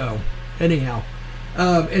 So, anyhow.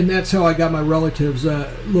 And that's how I got my relatives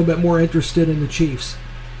a little bit more interested in the Chiefs.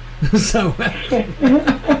 So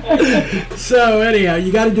anyhow,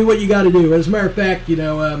 you got to do what you got to do. As a matter of fact,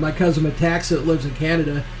 my cousin Metaxa lives in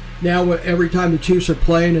Canada. Now, every time the Chiefs are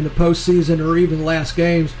playing in the postseason or even the last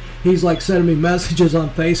games, he's sending me messages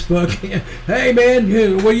on Facebook. Hey, man,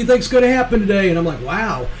 what do you think's going to happen today? And I'm like,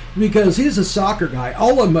 wow, because he's a soccer guy.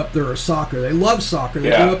 All of them up there are soccer. They love soccer.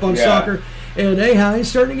 They grew up on soccer. And anyhow, he's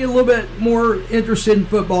starting to get a little bit more interested in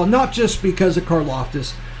football, not just because of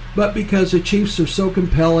Karlaftis, but because the Chiefs are so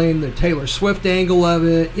compelling, the Taylor Swift angle of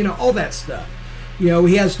it, all that stuff. He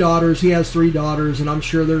has daughters. He has 3 daughters, and I'm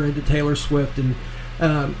sure they're into Taylor Swift. And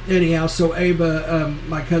anyhow, so Ava,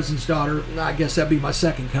 my cousin's daughter, I guess that'd be my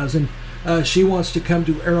second cousin, she wants to come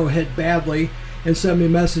to Arrowhead badly and sent me a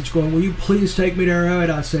message going, will you please take me to Arrowhead?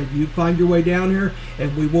 I said, you find your way down here,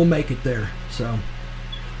 and we will make it there. So...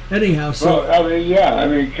 anyhow, so...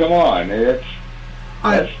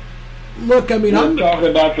 Well, come on. I'm talking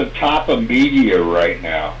about the top of media right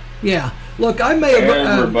now. Yeah. Look, I may have...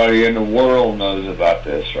 everybody in the world knows about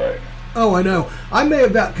this right now. Oh, I know. I may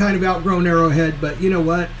have kind of outgrown Arrowhead, but you know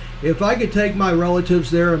what? If I could take my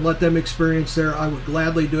relatives there and let them experience there, I would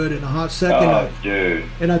gladly do it in a hot second. Oh, dude.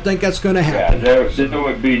 And I think that's going to happen. Yeah, there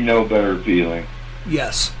would be no better feeling.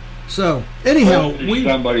 Yes. So, anyhow,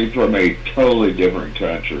 somebody from a totally different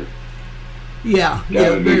country. Yeah.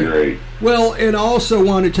 That would be great. Well, and I also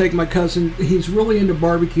want to take my cousin. He's really into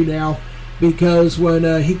barbecue now because when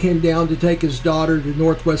he came down to take his daughter to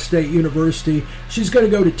Northwest State University, she's going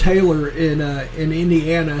to go to Taylor in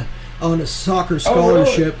Indiana on a soccer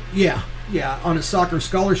scholarship. Oh, really? Yeah, on a soccer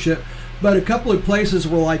scholarship. But a couple of places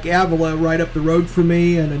were like Avila right up the road from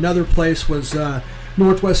me, and another place was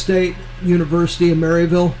Northwest State University in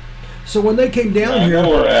Maryville. So when they came down here, I know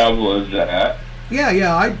where Avila's at.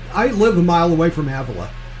 Yeah. I live a mile away from Avila.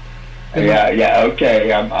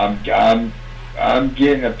 Okay. I'm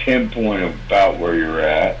getting a pinpoint about where you're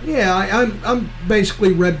at. Yeah, I'm basically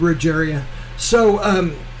Redbridge area. So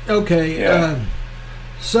okay. Yeah.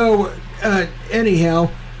 Anyhow,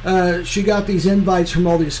 she got these invites from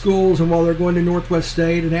all these schools, and while they're going to Northwest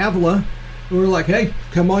State and Avila, we were like, hey,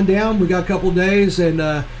 come on down. We got a couple days,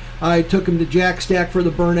 and I took him to Jack Stack for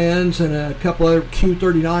the burn ends and a couple other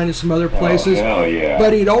Q39 and some other places. Oh, hell yeah.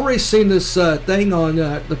 But he'd already seen this thing on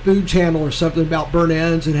the Food Channel or something about burn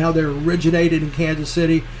ends and how they originated in Kansas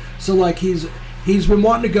City. So he's been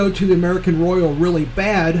wanting to go to the American Royal really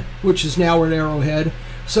bad, which is now in Arrowhead.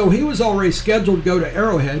 So he was already scheduled to go to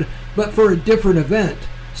Arrowhead, but for a different event.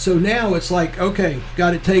 So now it's like, okay,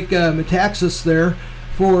 got to take Metaxas there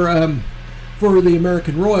for the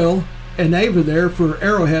American Royal, and Ava there for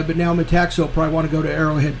Arrowhead, but now Metaxas will probably want to go to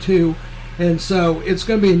Arrowhead too. And so it's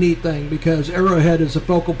going to be a neat thing because Arrowhead is a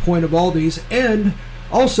focal point of all these, and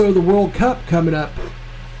also the World Cup coming up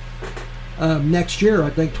next year, I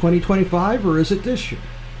think 2025, or is it this year?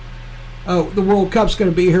 Oh, the World Cup's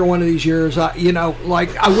going to be here one of these years. I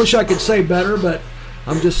wish I could say better, but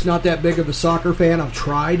I'm just not that big of a soccer fan. I've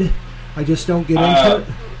tried. I just don't get into it.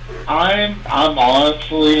 I'm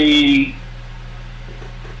honestly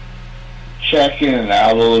checking it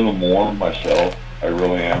out a little more myself. I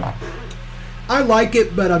really am. I like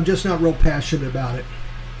it, but I'm just not real passionate about it.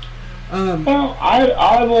 Well,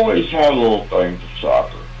 I've always had a little thing for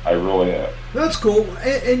soccer. I really have. That's cool.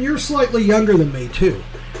 And you're slightly younger than me, too.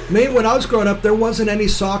 Me, when I was growing up, there wasn't any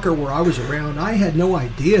soccer where I was around. I had no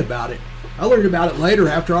idea about it. I learned about it later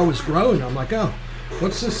after I was grown. I'm like, oh,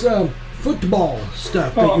 what's this football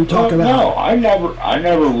stuff that you talk about? No, I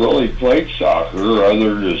never really played soccer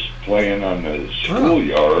other than just playing on the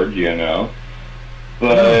schoolyard, you know.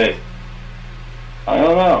 But I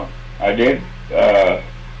don't know. I did. I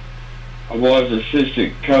was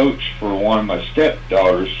assistant coach for one of my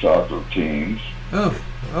stepdaughter's soccer teams. Oh,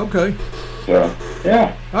 okay. So,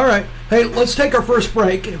 yeah. All right. Hey, let's take our first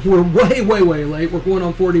break. We're way, way, way late. We're going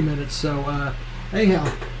on 40 minutes. So,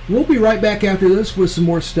 anyhow, we'll be right back after this with some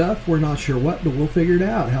more stuff. We're not sure what, but we'll figure it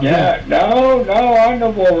out. No, I know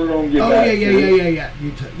what we're going to get back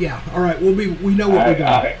to. Yeah. All right. We know what we're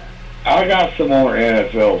doing. I got some more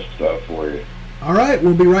NFL stuff for you. All right.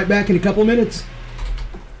 We'll be right back in a couple minutes.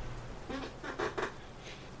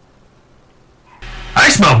 I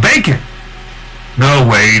smell bacon. No,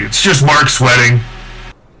 wait, it's just Mark sweating.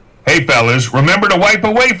 Hey fellas, remember to wipe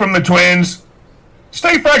away from the twins.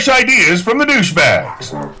 Stay fresh ideas from the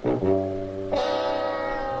douchebags.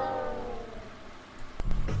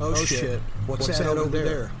 Oh shit, what's that over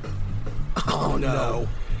there? Oh no,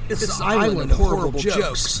 it's this island of horrible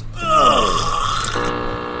jokes.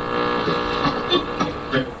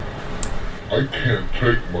 I can't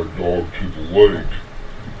take my dog to the lake.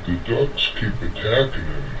 The ducks keep attacking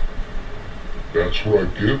him. That's what I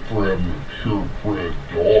get for having a purebred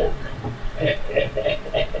dog.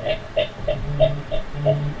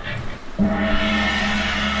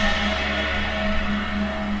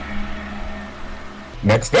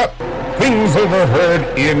 Next up, things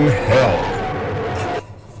overheard in hell.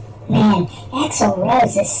 Man, Axl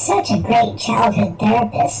Rose is such a great childhood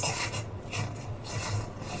therapist.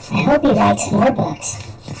 I hope he writes more books.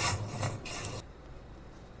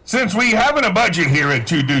 Since we haven't a budget here at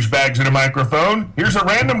Two Douchebags and a Microphone, here's a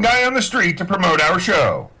random guy on the street to promote our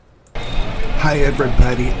show. Hi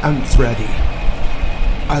everybody, I'm Freddy.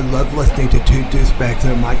 I love listening to Two Douchebags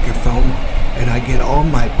and a Microphone, and I get all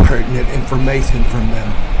my pertinent information from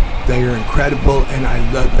them. They are incredible and I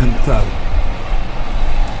love them so.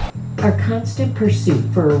 Our constant pursuit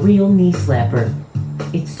for a real knee slapper.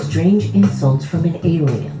 It's strange insults from an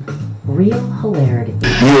alien. Real hilarity.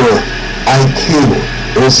 Your IQ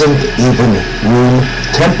isn't even room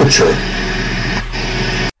temperature.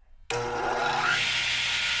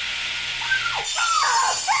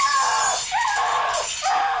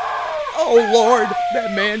 Oh Lord,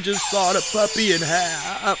 that man just sawed a puppy in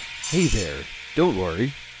half. Hey there, don't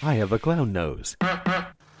worry, I have a clown nose.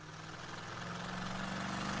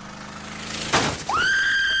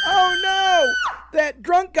 Oh no, that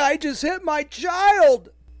drunk guy just hit my child.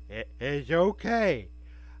 It's okay.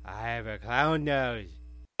 I have a clown nose.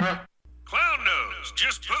 Clown nose.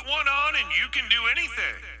 Just put one on and you can do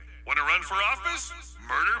anything. Want to run for office?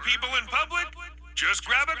 Murder people in public? Just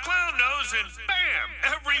grab a clown nose and bam!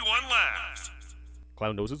 Everyone laughs.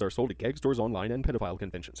 Clown noses are sold at gag stores, online, and pedophile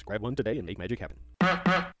conventions. Grab one today and make magic happen.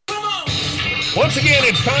 Once again,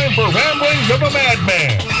 it's time for Ramblings of a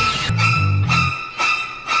Madman.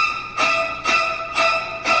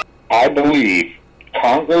 I believe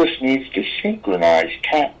Congress needs to synchronize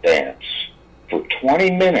tap dance for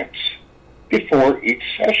 20 minutes before each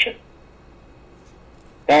session.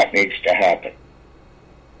 That needs to happen.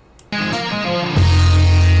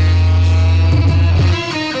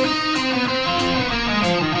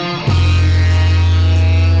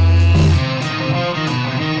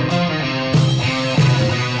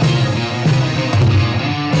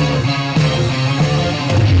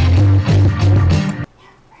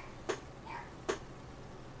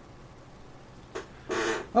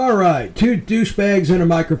 All right, Two Douchebags and a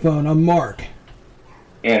Microphone. I'm Mark.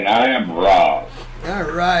 And I am Rob. All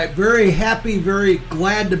right, very happy, very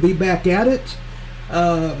glad to be back at it.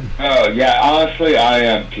 Oh, yeah, honestly, I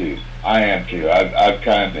am too. I've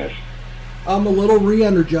kind of missed. I'm a little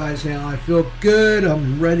re-energized now. I feel good.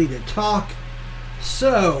 I'm ready to talk.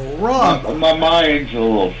 So, Rob. My mind's a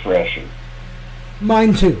little fresher.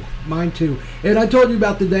 Mine too. And I told you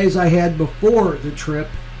about the days I had before the trip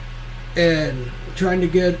and trying to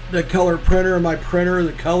get the color printer in my printer,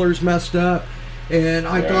 the colors messed up. And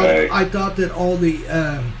I thought that all the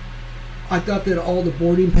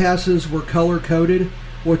boarding passes were color coded,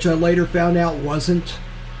 which I later found out wasn't.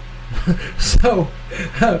 So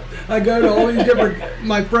I go to all these different.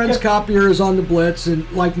 My friend's copier is on the Blitz, and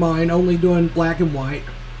like mine, only doing black and white.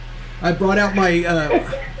 I brought out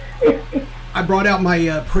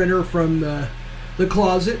my printer from the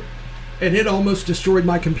closet, and it almost destroyed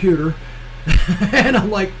my computer. And I'm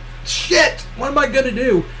like, shit, what am I gonna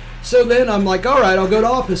do? So then I'm like, all right, I'll go to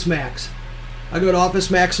Office Max. I go to Office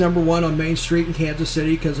Max #1 on Main Street in Kansas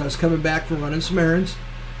City because I was coming back from running some errands.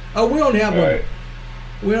 Oh, we don't have one.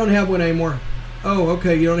 We don't have one anymore. Oh,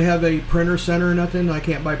 okay, you don't have a printer center or nothing? I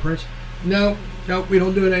can't buy prints? No, we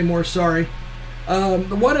don't do it anymore, sorry.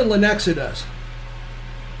 The one in Lenexa does.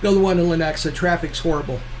 Go to the one in Lenexa. Traffic's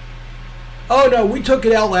horrible. Oh, no, we took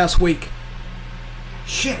it out last week.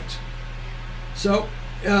 Shit. So,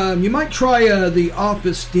 you might try the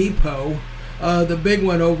Office Depot, the big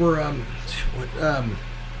one over,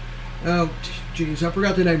 oh, jeez, I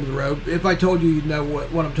forgot the name of the road. If I told you, you'd know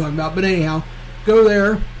what I'm talking about. But anyhow, go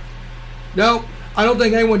there. No, I don't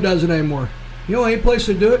think anyone does it anymore. You know any place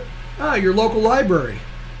to do it? Your local library.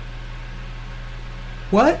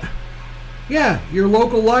 What? Yeah, your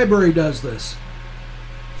local library does this.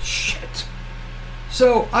 Shit.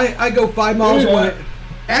 So I go 5 miles away.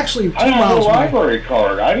 Actually, 2 miles away. I have a library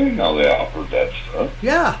card. I didn't know they offered that stuff.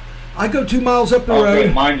 Yeah, I go 2 miles up the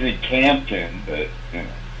road. Mine's in Campton, but you know.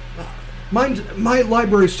 My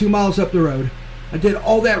library's 2 miles up the road. I did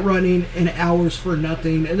all that running in hours for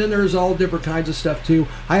nothing, and then there's all different kinds of stuff too.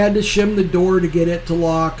 I had to shim the door to get it to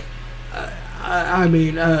lock.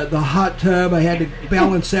 The hot tub, I had to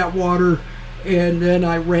balance that water, and then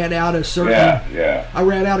I ran out of certain. I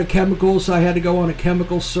ran out of chemicals, so I had to go on a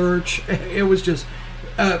chemical search. It was just.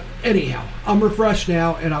 Anyhow, I'm refreshed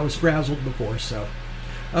now, and I was frazzled before, so.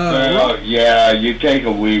 You take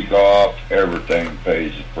a week off, everything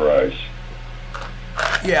pays the price.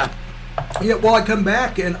 Yeah, well, I come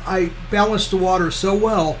back, and I balanced the water so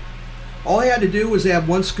well, all I had to do was add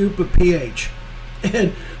 1 scoop of pH,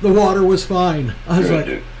 and the water was fine. I was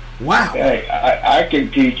like, wow. Hey, I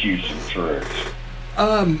can teach you some tricks.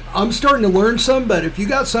 I'm starting to learn some, but if you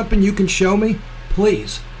got something you can show me,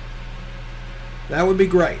 please. That would be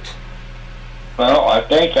great. Well, I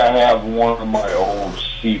think I have one of my old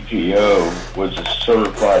CPO was a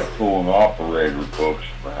certified pool and operator books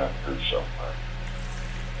around here somewhere.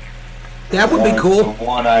 That would be cool. The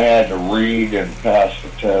one I had to read and pass the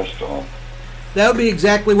test on. That would be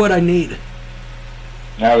exactly what I need.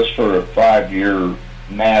 That was for a 5-year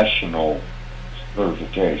national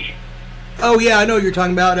certification. Oh, yeah, I know what you're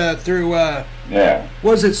talking about through,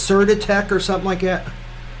 was it Certitech or something like that?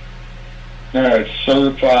 No, it's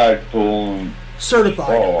certified pool and spa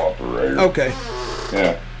operator. Okay.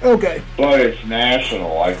 Yeah. Okay. But it's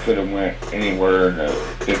national. I could have went anywhere in the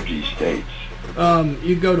 50 states.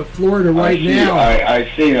 You go to Florida now.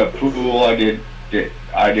 I seen a pool I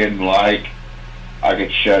didn't like. I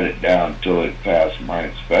could shut it down until it passed my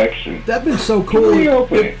inspection. That'd been so cool.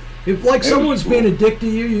 If someone's being a dick to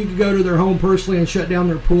you, you could go to their home personally and shut down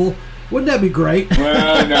their pool. Wouldn't that be great?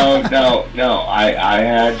 Well, no. I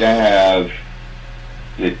had to have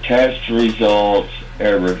the test results,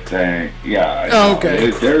 everything. Yeah. Oh,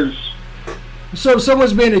 okay. So if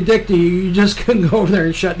someone's being a dick to you, you just couldn't go over there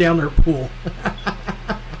and shut down their pool.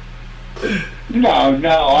 No,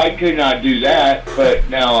 I could not do that. But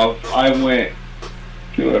now if I went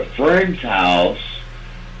to a friend's house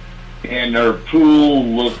and their pool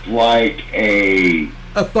looked like a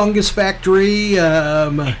fungus factory,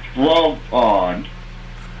 frog pond.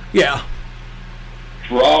 Yeah.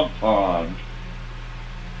 Frog pond.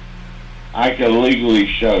 I could legally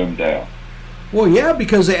shut them down. Well, yeah,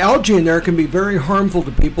 because the algae in there can be very harmful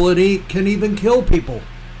to people. It can even kill people.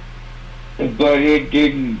 But it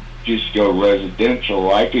didn't just go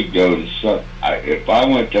residential. I could go to if I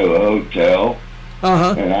went to a hotel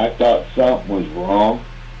and I thought something was wrong,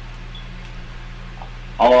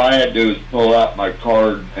 all I had to do was pull out my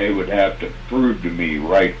card. They would have to prove to me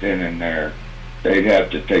right then and there. They'd have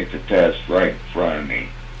to take the test right in front of me.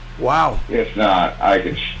 Wow. If not, I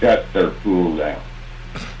could shut their pool down.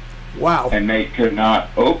 Wow. And they could not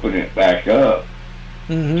open it back up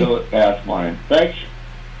until it passed my inspection.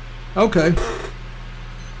 Okay.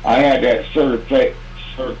 I had that it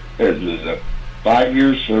was a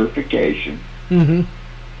 5-year certification.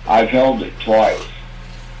 I've held it twice.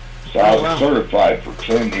 So I was wow. certified for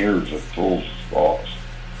 10 years at Tools Boss.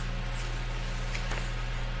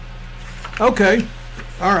 Okay.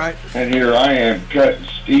 All right. And here I am cutting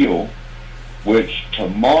steel, which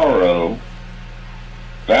tomorrow,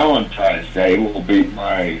 Valentine's Day, will be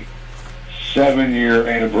my 7-year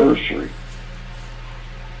anniversary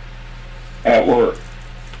at work.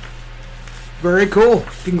 Very cool.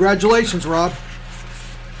 Congratulations, Rob.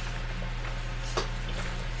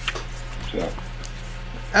 So.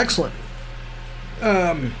 Excellent.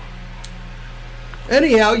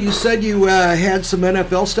 Anyhow, you said you had some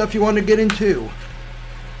NFL stuff you wanted to get into.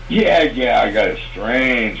 Yeah, I got a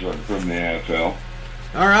strange one from the NFL.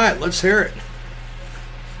 All right, let's hear it.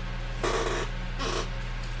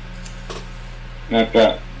 Not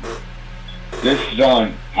that. This is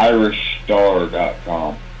on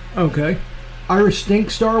IrishStar.com. Okay. Irish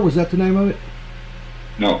Stink Star, was that the name of it?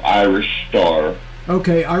 No, Irish Star.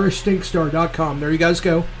 Okay, IrishStinkStar.com. There you guys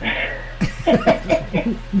go.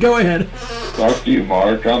 Go ahead. Talk to you,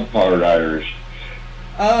 Mark. I'm part Irish.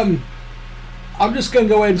 I'm just going to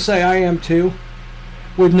go ahead and say I am too,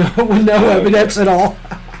 with no evidence at all.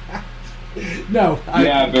 No.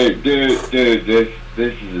 Yeah, but dude, this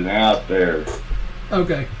is an out there.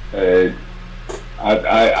 Okay.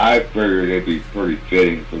 I figured it'd be pretty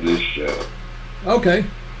fitting for this show. Okay.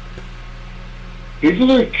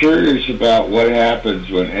 People are curious about what happens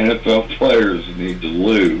when NFL players need to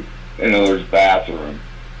loo in others' bathroom.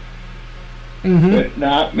 Mm-hmm. But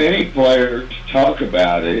not many players talk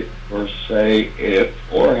about it or say if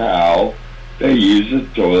or how they use the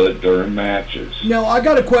toilet during matches. Now, I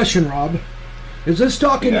got a question, Rob. Is this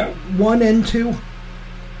talking 1 and 2?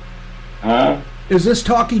 Huh? Is this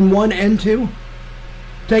talking 1 and 2?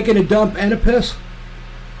 Taking a dump and a piss?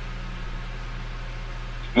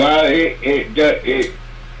 Well,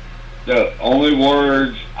 the only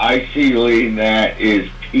words I see leading that is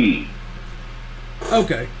pee.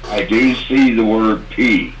 Okay. I do see the word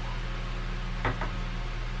pee.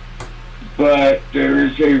 But there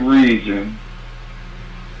is a reason.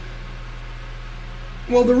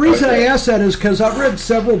 Well, the reason I ask that is because I've read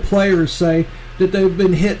several players say that they've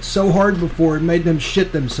been hit so hard before it made them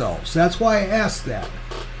shit themselves. That's why I asked that.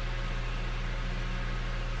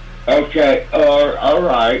 Okay, all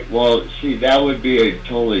right. Well, see, that would be a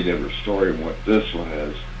totally different story than what this one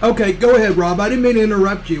is. Okay, go ahead, Rob. I didn't mean to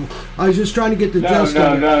interrupt you. I was just trying to get the gist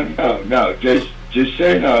of it. No. Just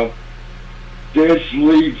say no. This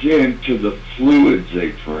leads into the fluids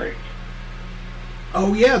they drink.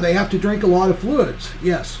 Oh, yeah, they have to drink a lot of fluids.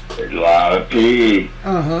 Yes. A lot of pee.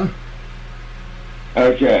 Uh-huh.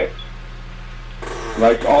 Okay.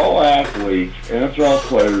 Like all athletes, NFL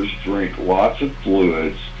players drink lots of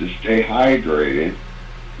fluids to stay hydrated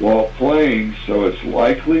while playing, so it's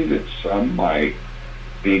likely that some might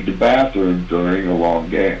need the bathroom during a long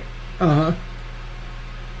game. Uh-huh.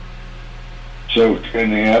 So can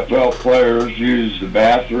the NFL players use the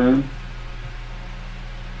bathroom?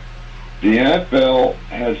 The NFL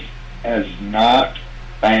has not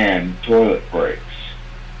banned toilet breaks.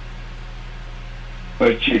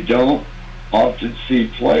 But you don't often see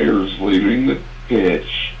players leaving the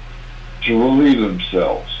pitch to relieve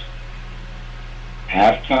themselves.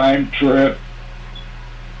 Halftime trip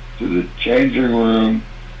to the changing room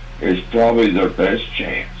is probably their best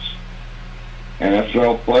chance.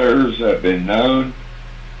 NFL players have been known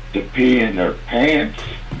to pee in their pants,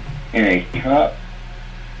 in a cup,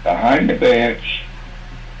 behind the bench,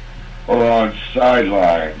 or on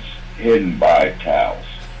sidelines hidden by towels.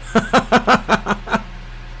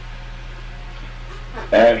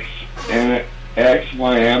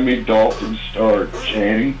 Ex-Miami Dolphins star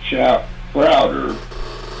Channing Crowder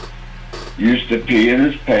used to pee in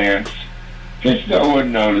his pants since no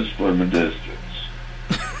one noticed from a distance.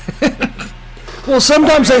 Well,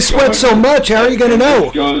 sometimes they sweat so much, how are you going to know?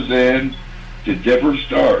 It goes in to different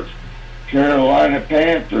stars. Carolina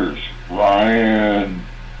Panthers, Ryan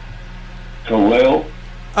Khalil.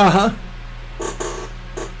 Uh-huh.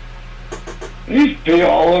 He's pee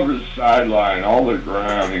all over the sideline, all the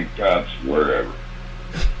ground, in cups, wherever.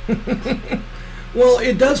 Well,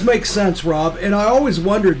 it does make sense, Rob, and I always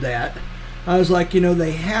wondered that. I was like,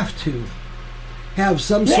 they have to have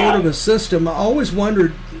some sort of a system. I always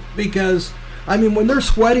wondered because, when they're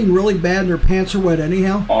sweating really bad and their pants are wet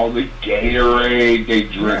anyhow. All the Gatorade they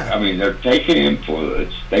drink, they're taking in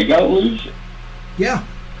fluids. They got to lose it. Yeah.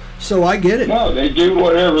 So I get it. No, they do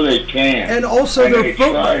whatever they can. And also they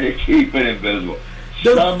try to keep it invisible.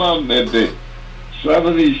 Some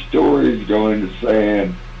of these stories go into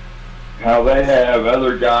saying how they have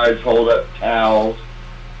other guys hold up towels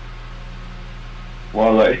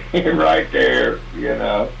Well, right there, you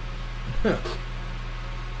know.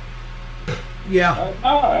 Yeah.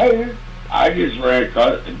 I just ran,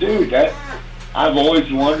 dude, I've always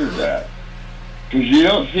wondered that. Because you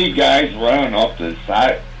don't see guys running off the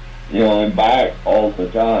side, you know, and back all the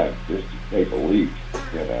time just to take a leak,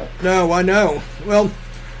 you know. No, I know. Well,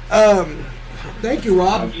 thank you,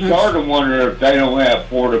 Rob. I'm starting to wonder if they don't have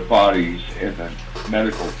porta potties in the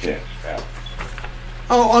medical tents now.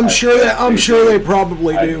 Oh, I'm sure they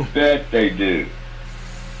probably do. I bet they do.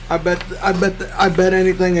 I bet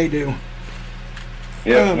anything they do.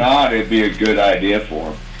 If not, it'd be a good idea for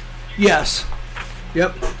them. Yes.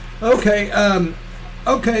 Yep. Okay.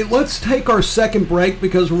 Okay. Let's take our second break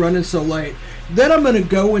because we're running so late. Then I'm going to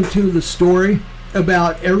go into the story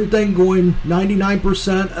about everything going.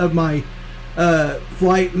 99% of my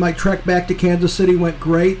flight, my trek back to Kansas City went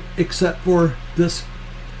great, except for this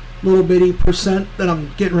little bitty percent that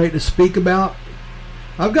I'm getting ready to speak about.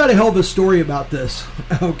 I've got a hell of a story about this.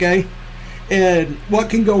 Okay. And what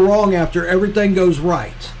can go wrong after everything goes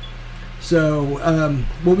right. So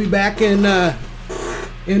we'll be back in a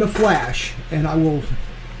flash, and I will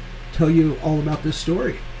tell you all about this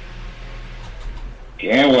story.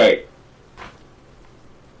 Can't wait.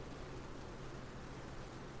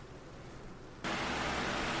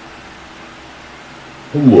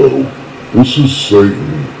 Hello, this is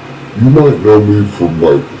Satan. You might know me from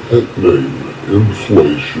my pet name,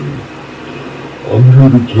 Inflation. I'm here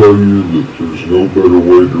to tell you that there's no better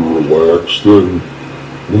way to relax than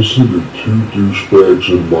listen to two douchebags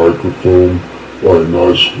and microphone by a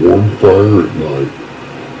nice warm fire at night.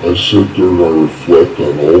 I sit there and I reflect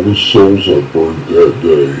on all the souls I burned that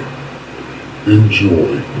day.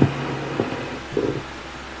 Enjoy.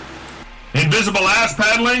 Invisible ass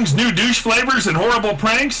paddlings, new douche flavors, and horrible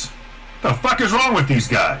pranks? The fuck is wrong with these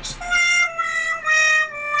guys?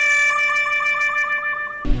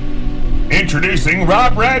 Introducing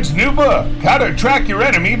Rob Rad's new book, How to Track Your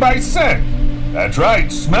Enemy by Scent. That's right,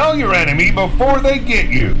 smell your enemy before they get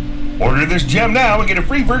you. Order this gem now and get a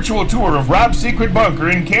free virtual tour of Rob's secret bunker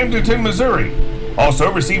in Camdenton, Missouri.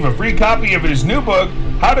 Also receive a free copy of his new book,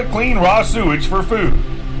 How to Clean Raw Sewage for Food.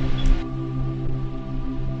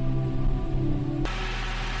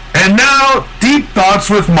 And now, Deep Thoughts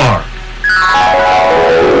with Mark.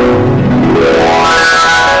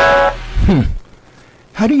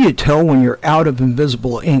 How do you tell when you're out of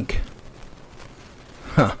invisible ink?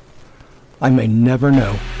 Huh. I may never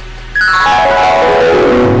know.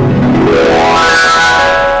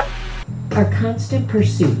 Our constant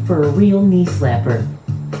pursuit for a real knee slapper.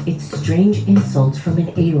 It's strange insults from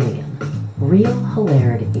an alien. Real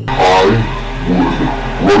hilarity. I would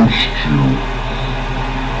roast you,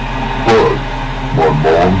 but my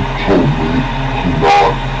mom told me to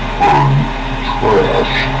not burn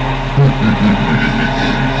trash.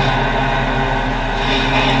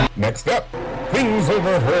 Next up, things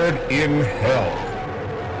overheard in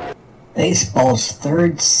hell. Baseball's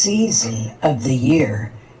third season of the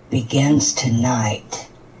year begins tonight.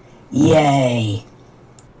 Yay!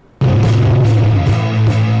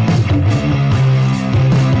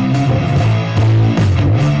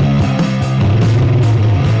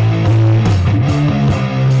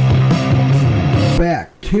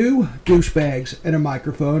 Back, two douchebags and a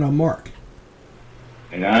microphone. I'm Mark.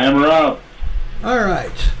 And I am Rob. All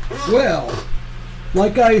right. Well,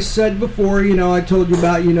 like I said before, you know, I told you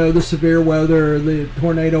about, you know, the severe weather, the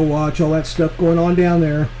tornado watch, all that stuff going on down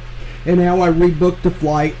there. And now I rebooked the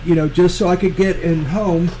flight, you know, just so I could get in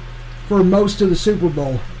home for most of the Super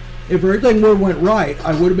Bowl. If everything would have went right,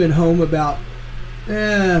 I would have been home about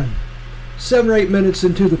 7 or 8 minutes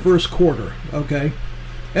into the first quarter, okay?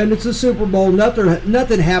 And it's the Super Bowl.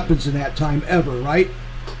 Nothing happens in that time ever, right?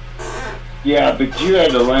 Yeah, but you had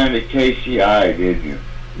to land at KCI, didn't you?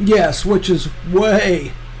 Yes, which is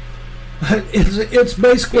way... It's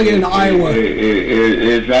basically in Iowa.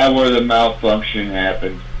 Is that where the malfunction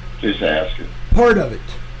happened? Just asking. Part of it.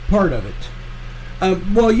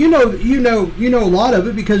 Well, you know a lot of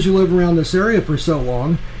it because you live around this area for so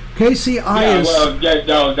long. KCI is... Well,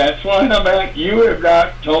 no, that's why I'm at. You have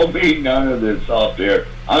not told me none of this off there.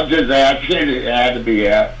 I'm just asking. It had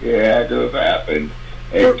to have happened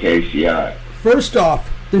at KCI. First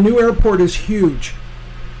off, the new airport is huge,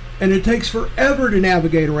 and it takes forever to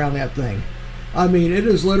navigate around that thing. I mean, it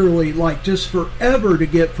is literally like just forever to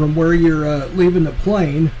get from where you're leaving the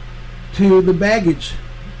plane to the baggage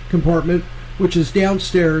compartment, which is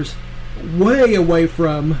downstairs, way away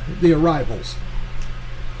from the arrivals.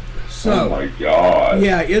 So, oh my God!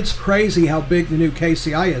 Yeah, it's crazy how big the new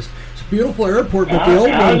KCI is. It's a beautiful airport, but the old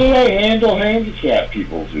one... How do they handle handicapped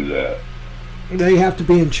people through that? They have to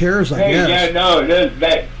be in chairs, I guess. Yeah, no,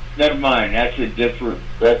 that never mind. That's a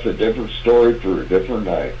different story for a different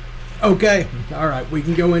night. Okay, all right, we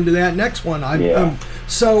can go into that next one. Anyhow,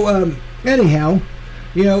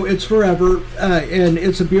 it's forever, and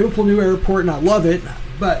it's a beautiful new airport, and I love it,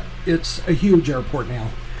 but it's a huge airport now.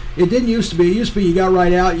 It didn't used to be. It used to be you got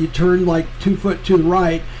right out, you turn like 2 foot to the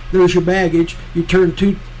right, there's your baggage. You turn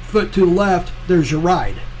 2 foot to the left, there's your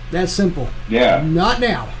ride. That's simple. Yeah. Not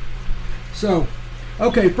now. So,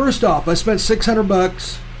 okay, first off, I spent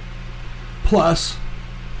 $600 plus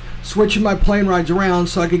switching my plane rides around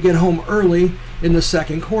so I could get home early in the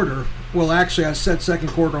second quarter. Well, actually, I said second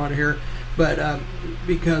quarter on here, but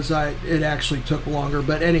because it actually took longer.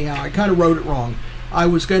 But anyhow, I kind of wrote it wrong. I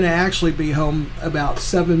was going to actually be home about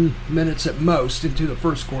 7 minutes at most into the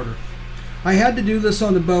first quarter. I had to do this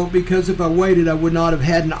on the boat because if I waited, I would not have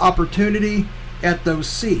had an opportunity at those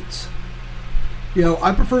seats.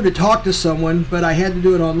 I prefer to talk to someone, but I had to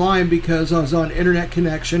do it online because I was on internet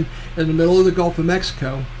connection in the middle of the Gulf of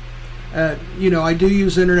Mexico. I do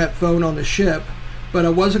use internet phone on the ship, but I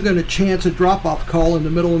wasn't going to chance a drop-off call in the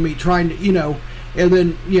middle of me trying to, and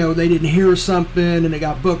then, they didn't hear something and it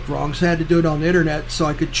got booked wrong, so I had to do it on the internet so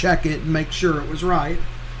I could check it and make sure it was right.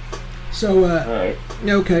 So,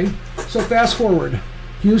 okay, so fast forward.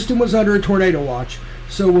 Houston was under a tornado watch,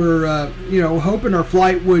 so we're, hoping our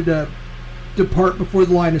flight would depart before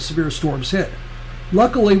the line of severe storms hit.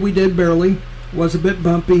 Luckily, we did barely. It was a bit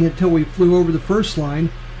bumpy until we flew over the first line,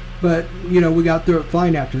 but, we got through it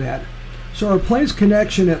fine after that. So our plane's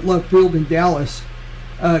connection at Love Field in Dallas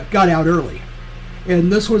got out early.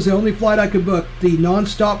 And this was the only flight I could book. The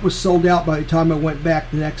nonstop was sold out by the time I went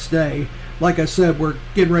back the next day. Like I said, we're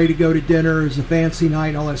getting ready to go to dinner. It's a fancy night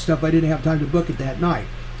and all that stuff. I didn't have time to book it that night.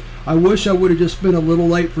 I wish I would have just been a little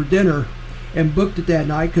late for dinner and booked it that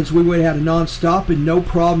night because we would have had a nonstop and no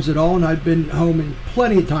problems at all. And I'd been home in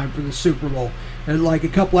plenty of time for the Super Bowl, and like a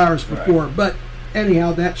couple hours before. Right. But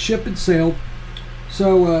anyhow, that ship had sailed.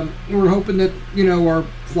 So we were hoping that, our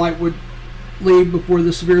flight would leave before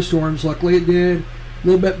the severe storms. Luckily it did. A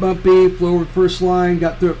little bit bumpy, flew over the first line,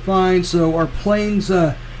 got through it fine. So our plane's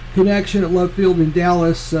connection at Love Field in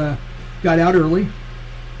Dallas got out early.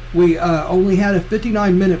 We only had a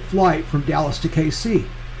 59-minute flight from Dallas to KC.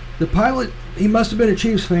 The pilot, he must have been a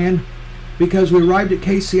Chiefs fan because we arrived at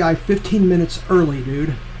KCI 15 minutes early,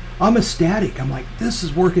 dude. I'm ecstatic. I'm like, this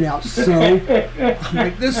is working out so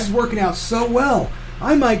well.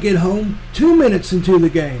 I might get home 2 minutes into the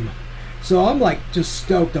game. So I'm like just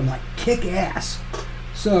stoked. I'm like, kick ass.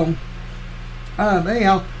 So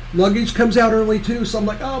anyhow, luggage comes out early too. So I'm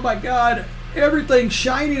like, oh my God, everything's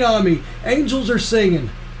shining on me. Angels are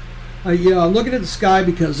singing. I'm looking at the sky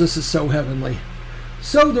because this is so heavenly.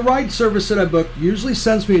 So the ride service that I booked usually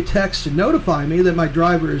sends me a text to notify me that my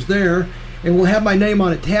driver is there and will have my name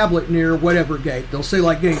on a tablet near whatever gate. They'll say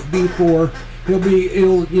like gate B4.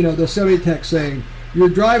 They'll send me a text saying, your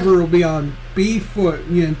driver will be on B4,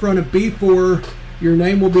 in front of B4. Your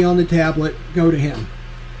name will be on the tablet. Go to him.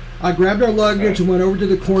 I grabbed our luggage and went over to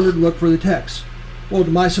the corner to look for the text. Well, to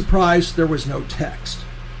my surprise, there was no text.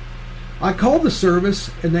 I called the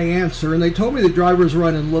service and they answer, and they told me the driver's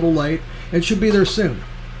running a little late and should be there soon.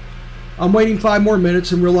 I'm waiting 5 more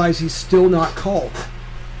minutes and realize he's still not called.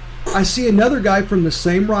 I see another guy from the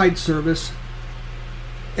same ride service,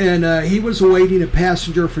 and he was awaiting a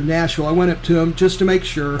passenger from Nashville. I went up to him just to make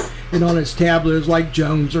sure, and on his tablet it was like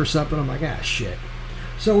Jones or something. I'm like, shit.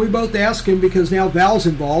 So we both asked him because now Val's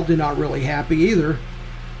involved and not really happy either.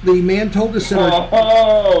 The man told us that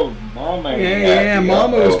Mama.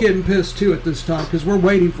 Mama was getting pissed too at this time because we're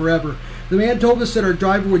waiting forever. The man told us that our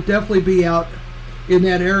driver would definitely be out in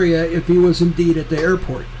that area if he was indeed at the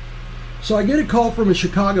airport. So I get a call from a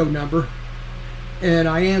Chicago number, and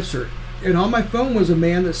I answer. And on my phone was a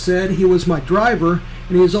man that said he was my driver,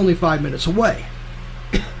 and he was only 5 minutes away.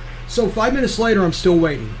 So 5 minutes later, I'm still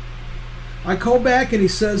waiting. I call back, and he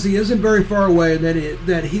says he isn't very far away, and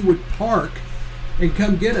that he would park and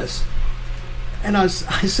come get us. And I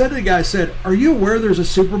said to the guy, are you aware there's a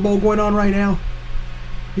Super Bowl going on right now?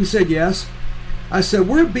 He said, yes. I said,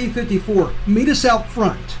 we're at B54. Meet us out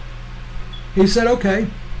front. He said, okay.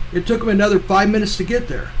 It took him another 5 minutes to get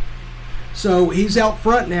there. So he's out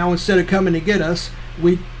front now instead of coming to get us.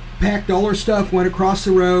 We packed all our stuff, went across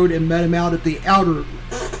the road, and met him out at the outer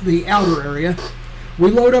area. We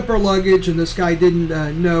load up our luggage, and this guy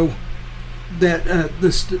didn't know that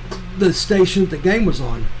the station the game was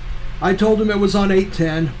on. I told him it was on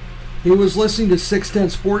 810. He was listening to 610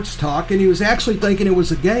 Sports Talk, and he was actually thinking it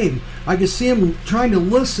was a game. I could see him trying to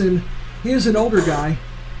listen. He is an older guy,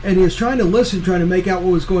 and he was trying to listen, trying to make out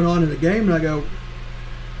what was going on in the game. And I go,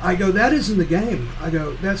 I go, that isn't the game. I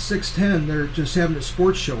go, that's 6:10. They're just having a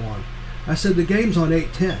sports show on. I said, the game's on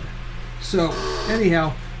 8:10. So,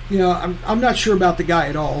 anyhow, you know, I'm not sure about the guy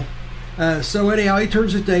at all. So, anyhow, he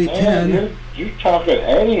turns it to 8:10. You're talking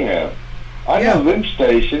anyhow. I know them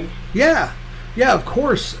stations. Yeah, of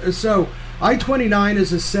course. So, I-29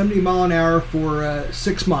 is a 70 mile an hour for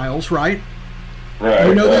 6 miles, right? Right.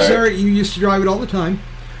 You know this area? You used to drive it all the time.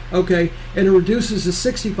 Okay, and it reduces to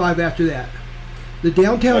 65 after that. The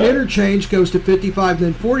downtown interchange goes to 55,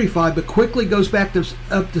 then 45, but quickly goes back to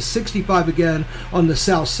up to 65 again on the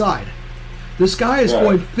south side. This guy is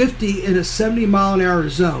going 50 in a 70 mile an hour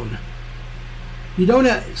zone. You don't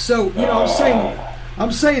have, so you know,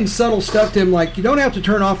 I'm saying subtle stuff to him like you don't have to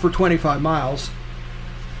turn off for 25 miles.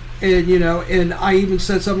 And you know, and I even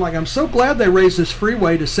said something like, I'm so glad they raised this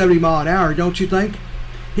freeway to 70 mile an hour, don't you think?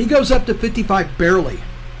 He goes up to 55 barely.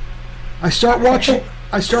 I start watching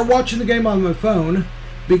the game on my phone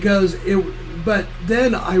but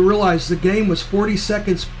then I realized the game was 40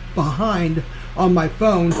 seconds behind on my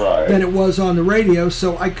phone than it was on the radio,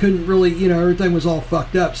 so I couldn't really, you know, everything was all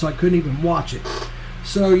fucked up, so I couldn't even watch it.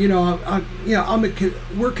 So, you know,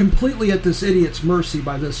 we're completely at this idiot's mercy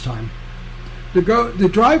by this time. The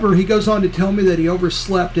driver, he goes on to tell me that he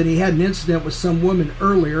overslept and he had an incident with some woman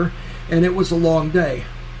earlier, and it was a long day.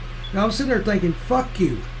 Now I'm sitting there thinking, fuck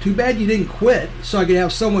you. Too bad you didn't quit so I could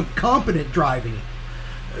have someone competent driving.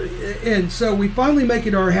 And so we finally make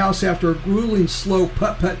it to our house after a grueling, slow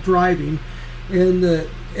putt-putt driving, and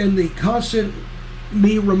the constant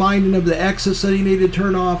me reminding of the exits that he needed to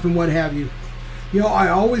turn off and what have you. You know, I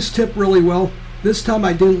always tip really well. This time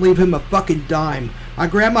I didn't leave him a fucking dime. I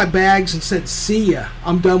grabbed my bags and said, see ya,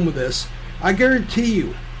 I'm done with this. I guarantee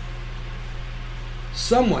you,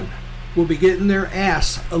 someone will be getting their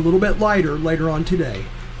ass a little bit lighter later on today.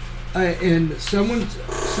 And someone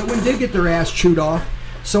did get their ass chewed off.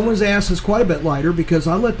 Someone's ass is quite a bit lighter because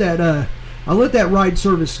I let that ride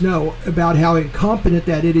service know about how incompetent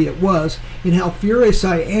that idiot was and how furious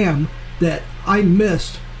I am that I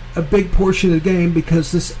missed a big portion of the game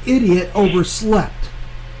because this idiot overslept.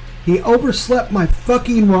 He overslept my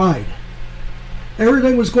fucking ride.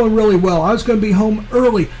 Everything was going really well. I was going to be home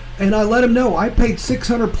early, and I let him know I paid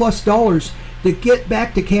 $600+ to get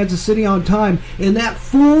back to Kansas City on time, and that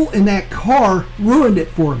fool in that car ruined it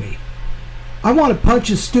for me. I want to punch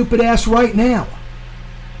his stupid ass right now.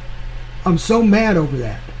 I'm so mad over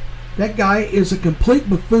that. That guy is a complete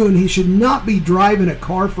buffoon. He should not be driving a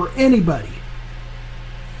car for anybody.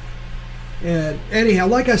 And anyhow,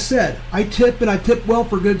 like I said, I tip, and I tip well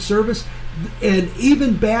for good service, and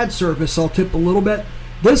even bad service I'll tip a little bit.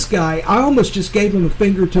 This guy, I almost just gave him a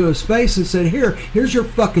finger to his face and said, here's your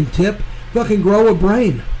fucking tip. Fucking grow a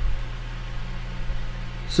brain.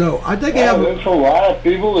 So I think there's a lot of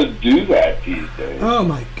people that do that these days. Oh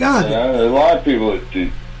my God! You know, there's a lot of people that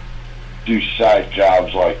do side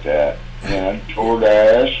jobs like that. You know,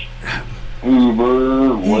 DoorDash,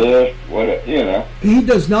 Uber, Lyft, whatever. You know. He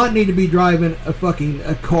does not need to be driving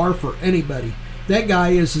a car for anybody. That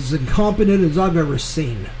guy is as incompetent as I've ever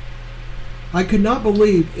seen. I could not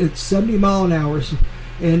believe it's 70 mile an hour,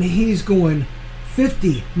 and he's going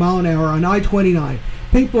 50 mile an hour on I-29.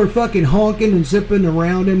 People are fucking honking and zipping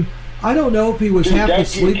around him. I don't know if he was half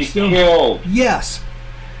asleep still. Killed. Yes.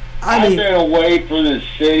 I've been away from the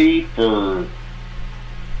city for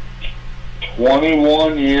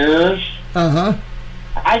 21 years. Uh-huh.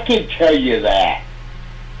 I can tell you that.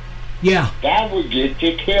 Yeah. That would get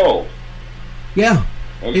you killed. Yeah.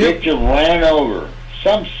 It'll get you ran over.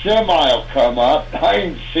 Some semi will come up. I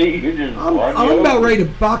didn't see you just run you I'm about over. ready to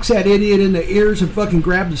box that idiot in the ears and fucking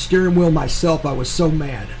grab the steering wheel myself. I was so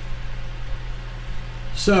mad.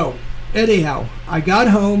 So, anyhow, I got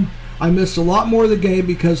home. I missed a lot more of the game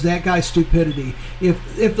because of that guy's stupidity.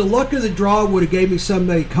 If the luck of the draw would have gave me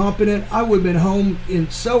somebody competent, I would have been home in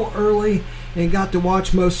so early and got to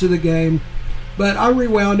watch most of the game. But I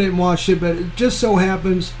rewound it and watched it, but it just so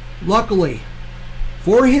happens, luckily,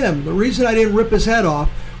 for him, the reason I didn't rip his head off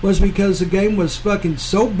was because the game was fucking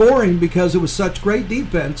so boring because it was such great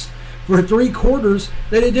defense for 3 quarters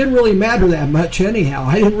that it didn't really matter that much anyhow.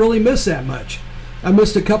 I didn't really miss that much. I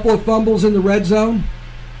missed a couple of fumbles in the red zone.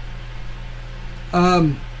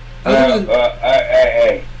 Hey,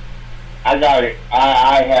 I got it.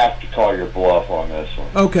 I have to call your bluff on this one.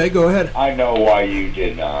 Okay, go ahead. I know why you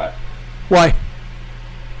did not. Why?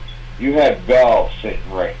 You had Bell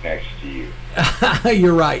sitting right next to you.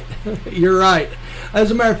 You're right. You're right.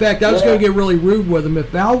 As a matter of fact, I was going to get really rude with him. If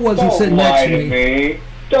Val wasn't sitting next to me.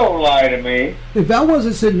 Don't lie to me. If Val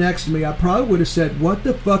wasn't sitting next to me, I probably would have said, what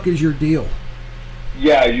the fuck is your deal?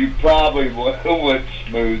 Yeah, you probably would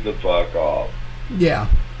smooth the fuck off. Yeah.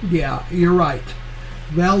 Yeah, you're right.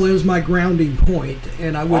 Val is my grounding point,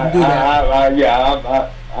 and I wouldn't do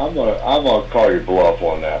that. I'm gonna call your bluff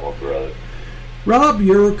on that one, brother. Rob,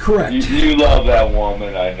 you're correct. You love that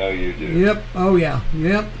woman, I know you do. Yep. Oh yeah.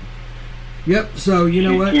 Yep. So you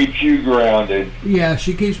know what? She keeps you grounded. Yeah,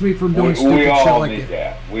 she keeps me from doing stupid shit like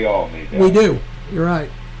that. We all need that. We do. You're right.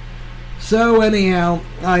 So anyhow,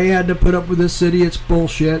 I had to put up with this idiot's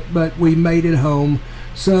bullshit, but we made it home.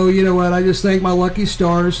 So you know what? I just thank my lucky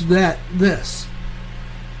stars that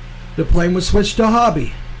the plane was switched to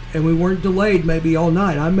hobby, and we weren't delayed maybe all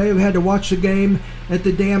night. I may have had to watch the game at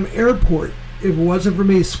the damn airport if it wasn't for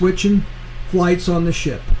me switching flights on the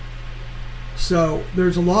ship. So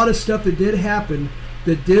there's a lot of stuff that did happen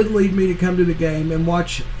that did lead me to come to the game and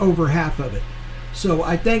watch over half of it. So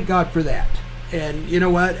I thank God for that. And you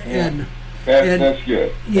know what? Yeah. That's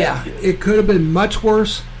good. Yeah, that's good. It could have been much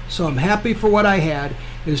worse. So I'm happy for what I had.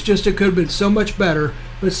 It's just it could have been so much better,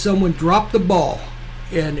 but someone dropped the ball,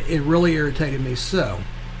 and it really irritated me. So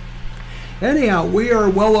anyhow, we are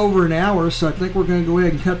well over an hour, so I think we're going to go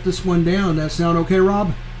ahead and cut this one down. That sound okay,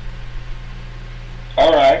 Rob?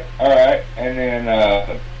 All right. And then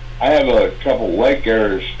I have a couple Lake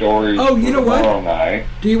area stories. Oh, you know what? Tomorrow night.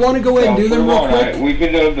 Do you want to go ahead and do them real quick? We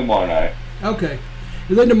can do them tomorrow night. Okay.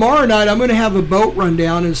 And then tomorrow night, I'm going to have a boat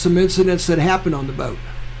rundown and some incidents that happened on the boat.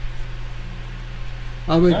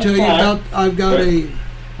 I'm going to tell you about. I've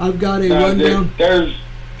got a rundown. There's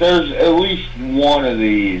at least one of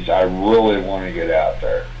these I really want to get out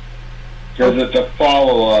there because it's a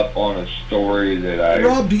follow up on a story that I.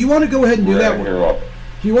 Rob, do you want to go ahead and do that one?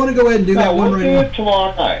 Do you want to go ahead and do that one right now? We'll do it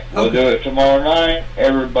tomorrow night. We'll do it tomorrow night.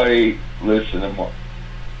 Everybody listen tomorrow.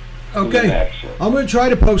 Okay. I'm going to try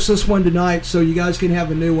to post this one tonight so you guys can have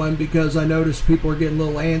a new one because I noticed people are getting a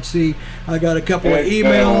little antsy. I got a couple of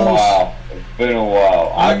emails. It's been a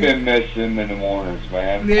while. I've been missing them in the mornings,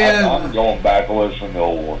 man. Yeah. I'm going back and listening to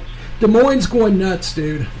old ones. Des Moines going nuts,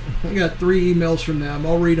 dude. I got 3 emails from them.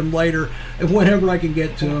 I'll read them later whenever I can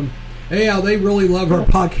get to them. Anyhow, they really love our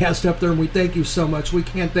podcast up there, and we thank you so much. We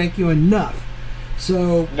can't thank you enough.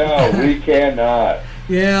 So no, we cannot.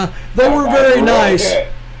 Yeah, they were very nice.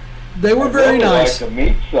 They were very nice. I'd like to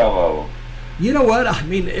meet some of them. You know what? I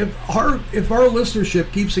mean, if our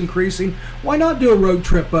listenership keeps increasing, why not do a road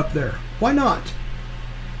trip up there? Why not?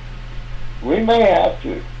 We may have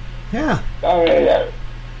to. Yeah. I mean,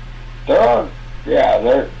 they're on. Yeah,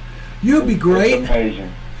 they're. You'd be great. It's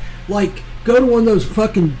amazing. Like, go to one of those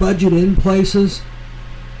fucking budget in places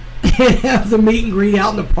and have the meet and greet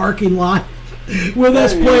out in the parking lot with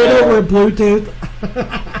us playing over a Bluetooth.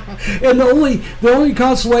 And the only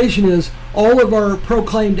consolation is all of our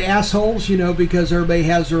proclaimed assholes, you know, because everybody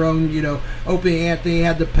has their own, you know, Opie Anthony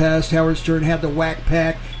had the Pest, Howard Stern had the Whack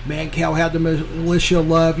Pack, Mancow had the Militia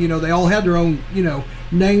Love, you know, they all had their own, you know,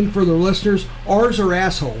 name for their listeners. Ours are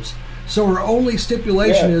assholes. So our only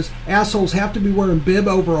stipulation is assholes have to be wearing bib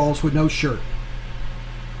overalls with no shirt.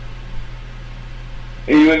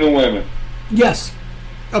 Even the women. Yes,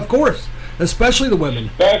 of course. Especially the women.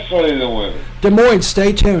 Especially the women. Des Moines,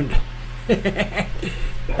 stay tuned.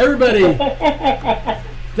 Everybody,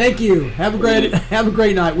 thank you. Have a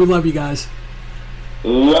great night. We love you guys.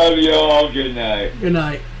 Love you all. Good night. Good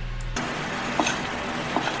night.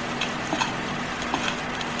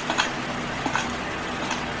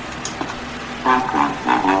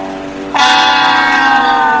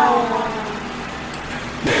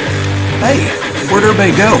 Hey, where'd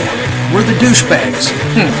everybody go? We're the douchebags.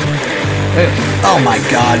 Oh my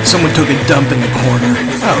God, someone took a dump in the corner.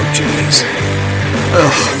 Oh jeez.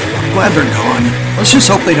 Ugh, I'm glad they're gone. Let's just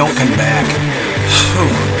hope they don't come back.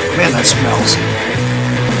 Man, that smells.